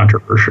 Yes. And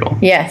controversial.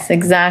 Yes,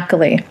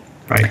 exactly.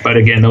 Right. But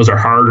again, those are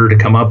harder to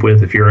come up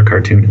with if you're a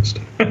cartoonist.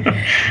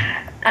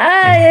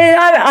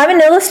 I'm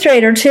an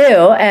illustrator too,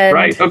 and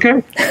right.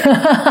 Okay.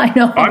 I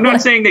know. I'm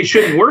not saying they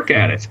shouldn't work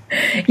at it.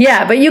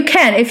 Yeah, but you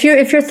can if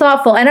you're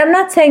thoughtful. And I'm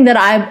not saying that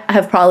I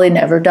have probably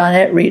never done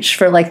it, reached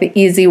for like the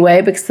easy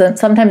way, because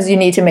sometimes you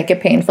need to make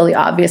it painfully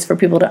obvious for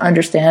people to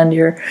understand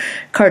your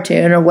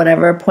cartoon or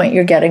whatever point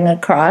you're getting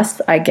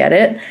across. I get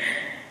it,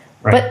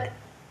 right. But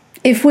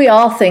if we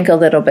all think a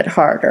little bit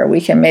harder, we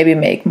can maybe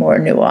make more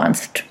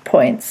nuanced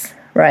points.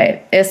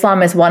 Right?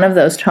 Islam is one of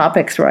those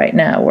topics right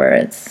now where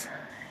it's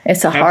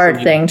a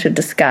hard thing to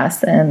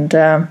discuss, and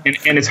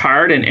it's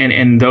hard,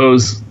 and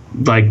those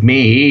like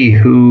me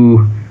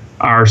who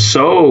are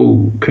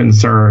so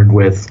concerned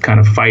with kind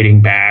of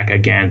fighting back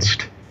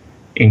against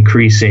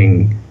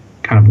increasing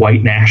kind of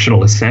white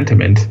nationalist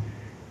sentiment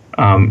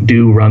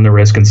do run the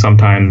risk and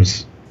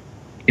sometimes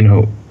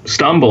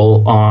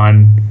stumble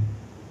on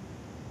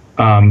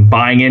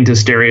buying into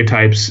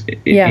stereotypes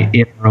in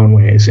their own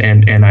ways,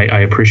 and I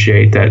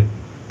appreciate that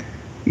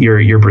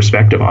your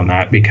perspective on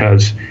that,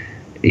 because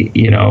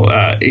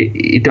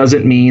it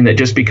doesn't mean that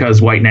just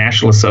because white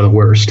nationalists are the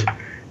worst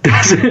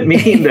doesn't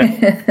mean,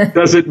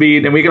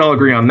 and we can all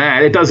agree on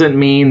that, it doesn't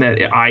mean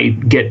that I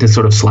get to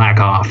sort of slack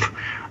off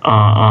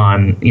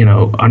on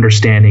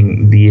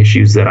understanding the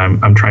issues that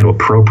I'm trying to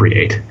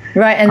appropriate.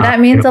 Right, and that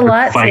means a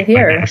lot to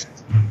hear.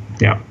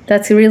 Yeah,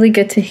 that's really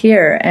good to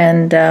hear,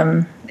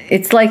 and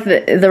it's like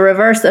the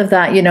reverse of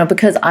that.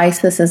 Because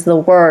ISIS is the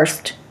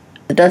worst,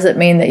 it doesn't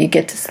mean that you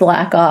get to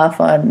slack off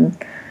on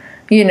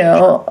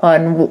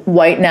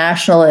white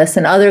nationalists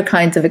and other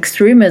kinds of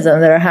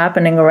extremism that are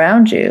happening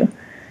around you.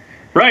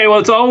 Right. Well,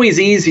 it's always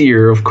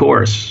easier, of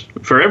course,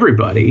 for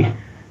everybody,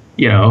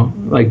 to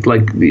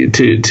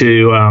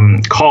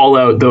call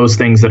out those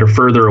things that are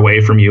further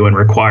away from you and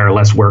require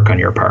less work on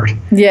your part.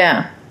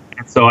 Yeah.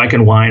 So I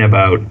can whine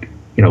about,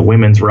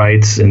 women's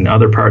rights in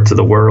other parts of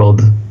the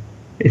world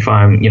if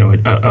I'm,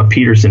 a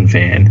Peterson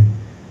fan,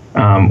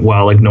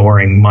 while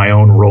ignoring my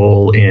own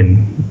role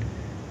in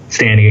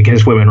standing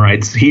against women's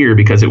rights here,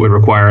 because it would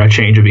require a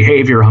change of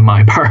behavior on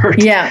my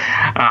part.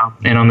 Yeah.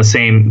 And on the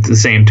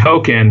same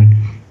token,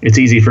 it's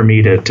easy for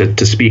me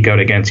to speak out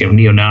against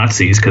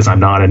neo-Nazis because I'm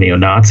not a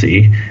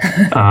neo-Nazi.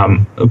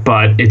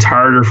 But it's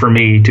harder for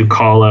me to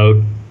call out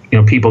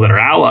people that are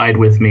allied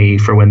with me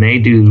for when they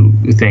do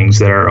things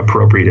that are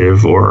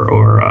appropriative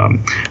or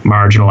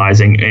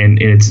marginalizing, and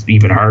it's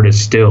even harder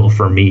still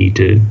for me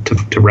to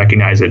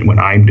recognize it when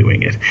I'm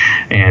doing it.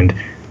 And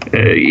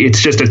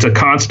it's a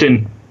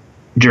constant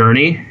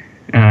journey,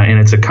 and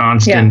it's a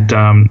constant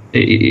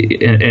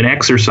an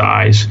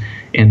exercise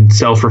in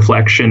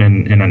self-reflection,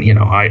 and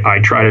I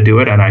try to do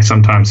it, and I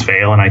sometimes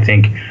fail, and I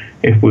think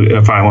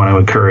if I want to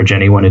encourage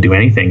anyone to do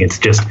anything, it's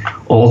just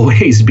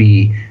always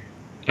be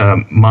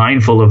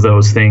mindful of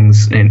those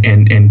things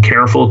and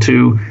careful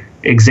to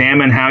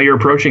examine how you're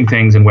approaching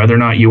things and whether or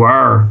not you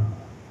are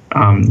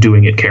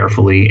doing it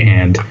carefully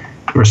and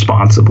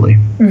responsibly.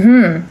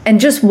 Mm-hmm. And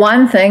just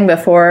one thing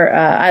before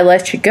I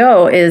let you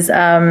go is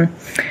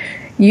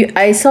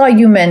I saw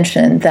you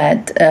mention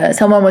that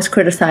someone was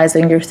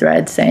criticizing your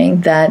thread,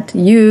 saying that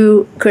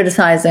you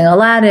criticizing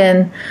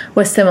Aladdin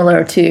was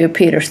similar to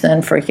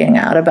Peterson freaking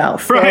out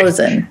about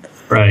Frozen.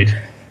 Right.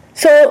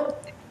 So,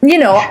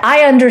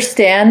 I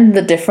understand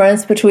the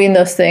difference between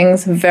those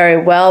things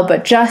very well,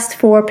 but just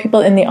for people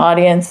in the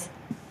audience,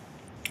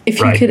 if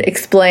you could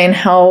explain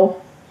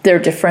how they're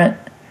different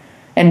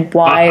and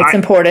why it's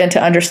important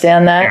to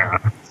understand that.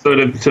 Yeah. So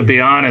to be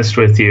honest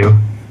with you,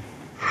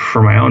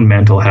 for my own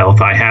mental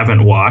health, I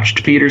haven't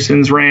watched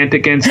Peterson's rant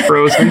against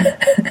Frozen.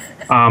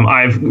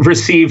 I've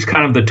received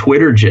kind of the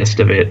Twitter gist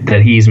of it,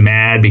 that he's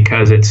mad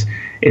because it's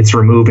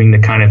removing the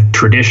kind of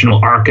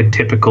traditional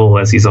archetypical,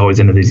 as he's always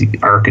into these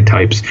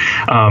archetypes,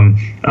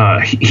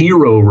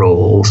 hero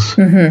roles.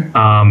 Mm-hmm.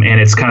 And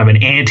it's kind of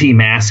an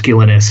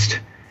anti-masculinist,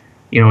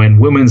 and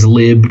women's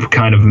lib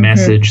kind of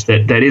message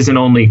that isn't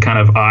only kind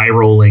of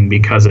eye-rolling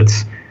because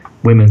it's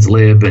women's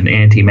lib and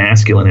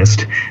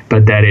anti-masculinist,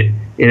 but that it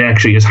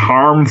actually is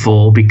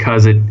harmful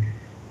because it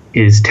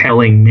is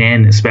telling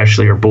men,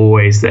 especially, or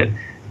boys, that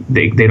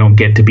they don't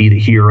get to be the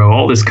hero,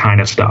 all this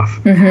kind of stuff.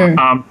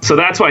 So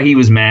that's why he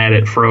was mad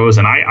at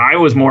Frozen. I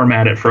was more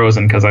mad at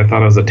Frozen because I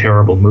thought it was a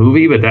terrible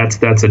movie, but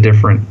that's a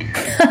different.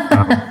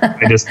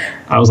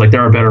 I was like,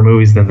 there are better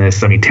movies than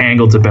this. I mean,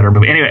 Tangled's a better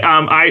movie. Anyway,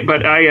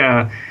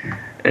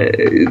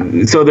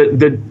 so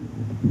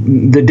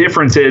the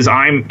difference is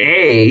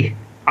I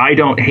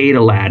don't hate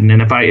Aladdin,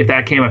 and if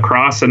that came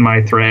across in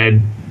my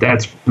thread,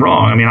 that's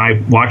wrong. I mean,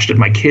 I watched it.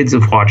 My kids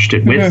have watched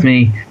it with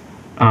me.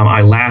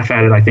 I laugh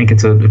at it. I think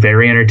it's a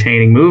very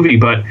entertaining movie,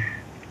 but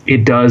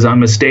it does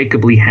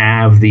unmistakably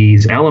have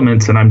these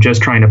elements, and I'm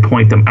just trying to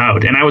point them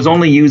out. And I was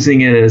only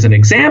using it as an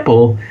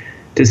example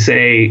to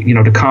say,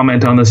 to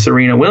comment on the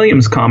Serena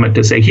Williams comment,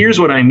 to say, here's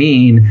what I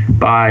mean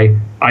by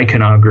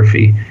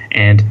iconography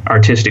and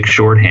artistic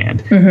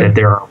shorthand, that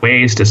there are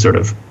ways to sort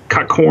of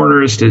cut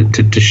corners,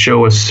 to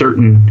show a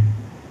certain,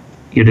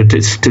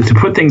 to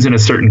put things in a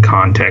certain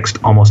context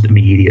almost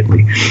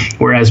immediately.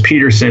 Whereas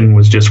Peterson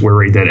was just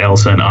worried that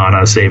Elsa and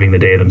Anna saving the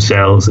day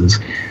themselves is,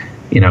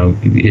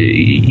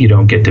 you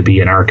don't get to be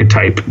an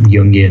archetype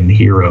Jungian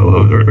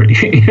hero or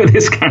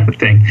this kind of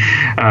thing.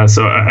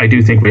 So I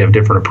do think we have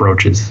different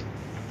approaches.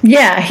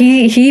 Yeah,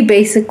 he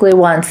basically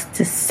wants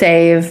to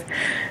save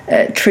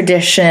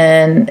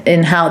tradition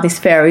in how these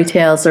fairy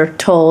tales are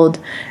told.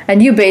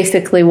 And you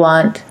basically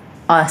want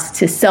us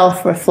to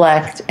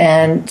self-reflect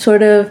and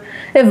sort of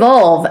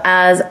evolve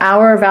as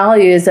our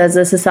values as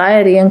a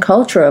society and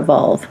culture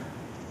evolve.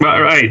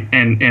 Right,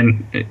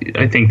 and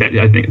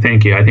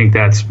thank you. I think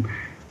that's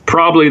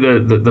probably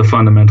the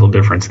fundamental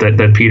difference,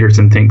 that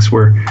Peterson thinks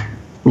we're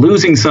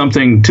losing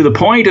something to the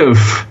point of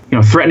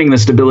threatening the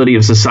stability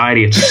of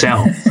society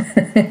itself.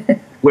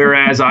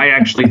 Whereas I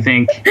actually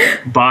think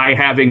by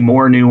having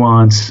more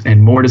nuance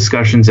and more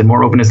discussions and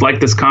more openness, like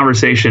this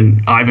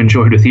conversation I've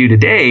enjoyed with you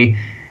today,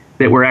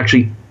 that we're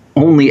actually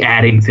only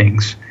adding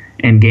things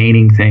and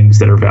gaining things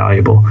that are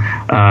valuable.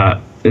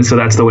 And so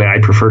that's the way I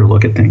prefer to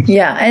look at things.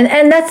 Yeah,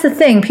 and that's the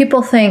thing.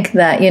 People think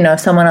that,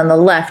 someone on the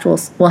left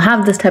will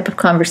have this type of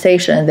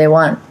conversation. They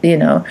want, they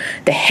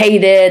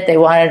hate it. They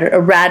want it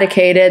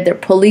eradicated. They're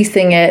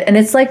policing it. And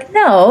it's like,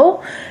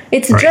 no,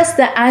 it's just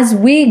that as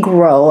we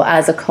grow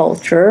as a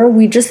culture,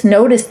 we just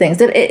notice things.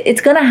 That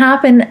it's going to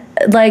happen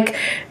like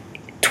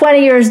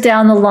 20 years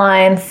down the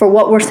line for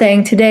what we're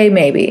saying today,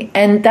 maybe.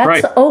 And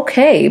that's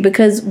okay,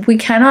 because we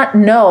cannot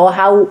know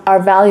how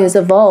our values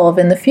evolve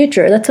in the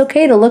future. That's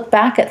okay to look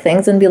back at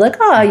things and be like,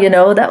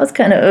 that was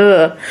kind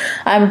of,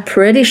 I'm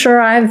pretty sure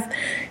I've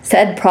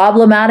said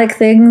problematic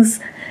things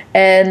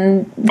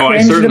and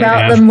cringed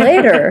about them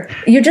later.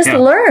 You just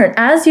learn.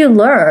 As you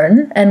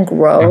learn and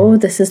grow,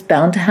 this is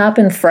bound to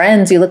happen.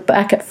 Friends, you look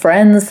back at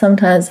Friends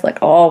sometimes like,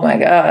 oh my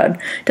God.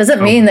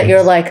 Doesn't mean that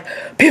you're like,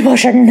 people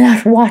should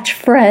not watch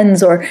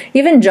Friends. Or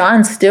even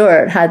Jon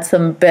Stewart had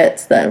some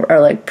bits that are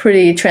like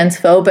pretty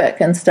transphobic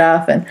and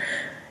stuff. And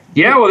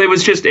yeah, well, it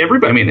was just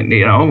everybody. I mean,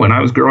 when I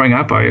was growing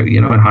up,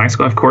 in high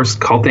school, of course,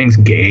 called things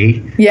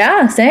gay.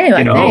 Yeah,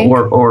 same.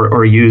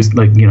 Or used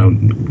like,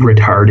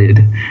 retarded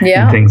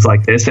and things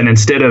like this. And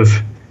instead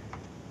of,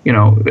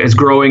 as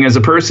growing as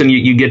a person,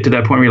 you get to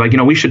that point where you're like,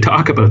 we should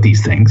talk about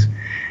these things.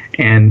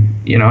 And,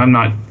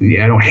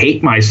 I don't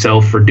hate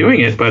myself for doing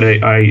it, but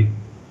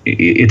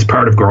it's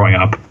part of growing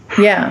up.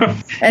 Yeah.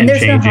 And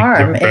there's no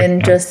harm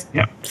in just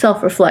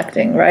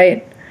self-reflecting,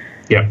 right?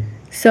 Yeah.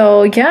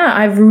 So,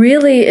 I've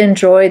really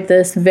enjoyed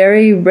this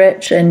very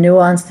rich and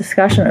nuanced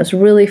discussion. It was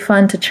really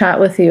fun to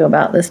chat with you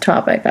about this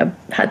topic. I've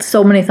had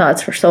so many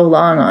thoughts for so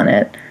long on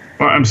it.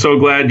 Well, I'm so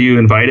glad you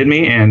invited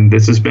me, and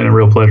this has been a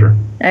real pleasure.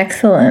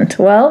 Excellent.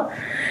 Well,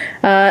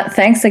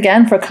 thanks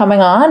again for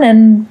coming on,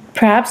 and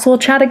perhaps we'll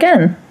chat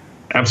again.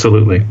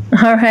 Absolutely.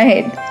 All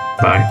right.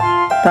 Bye.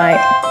 Bye.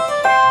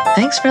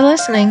 Thanks for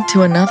listening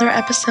to another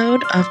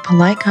episode of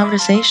Polite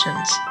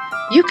Conversations.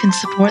 You can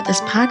support this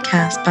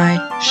podcast by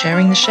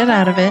sharing the shit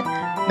out of it,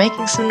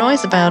 making some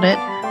noise about it,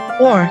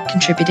 or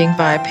contributing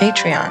via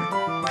Patreon.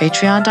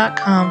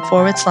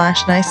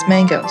 Patreon.com/Nice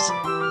Mangoes.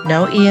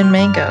 No Ian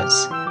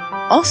Mangoes.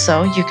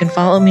 Also, you can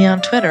follow me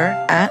on Twitter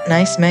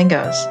 @Nice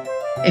Mangoes.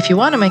 If you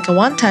want to make a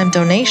one-time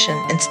donation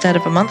instead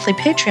of a monthly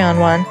Patreon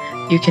one,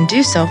 you can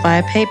do so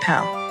via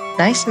PayPal.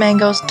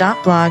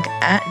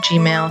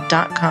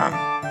 nicemangoes.blog@gmail.com.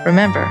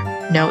 Remember,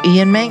 no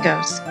Ian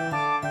Mangoes.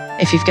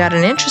 If you've got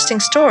an interesting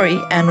story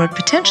and would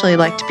potentially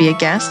like to be a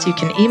guest, you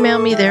can email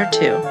me there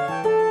too.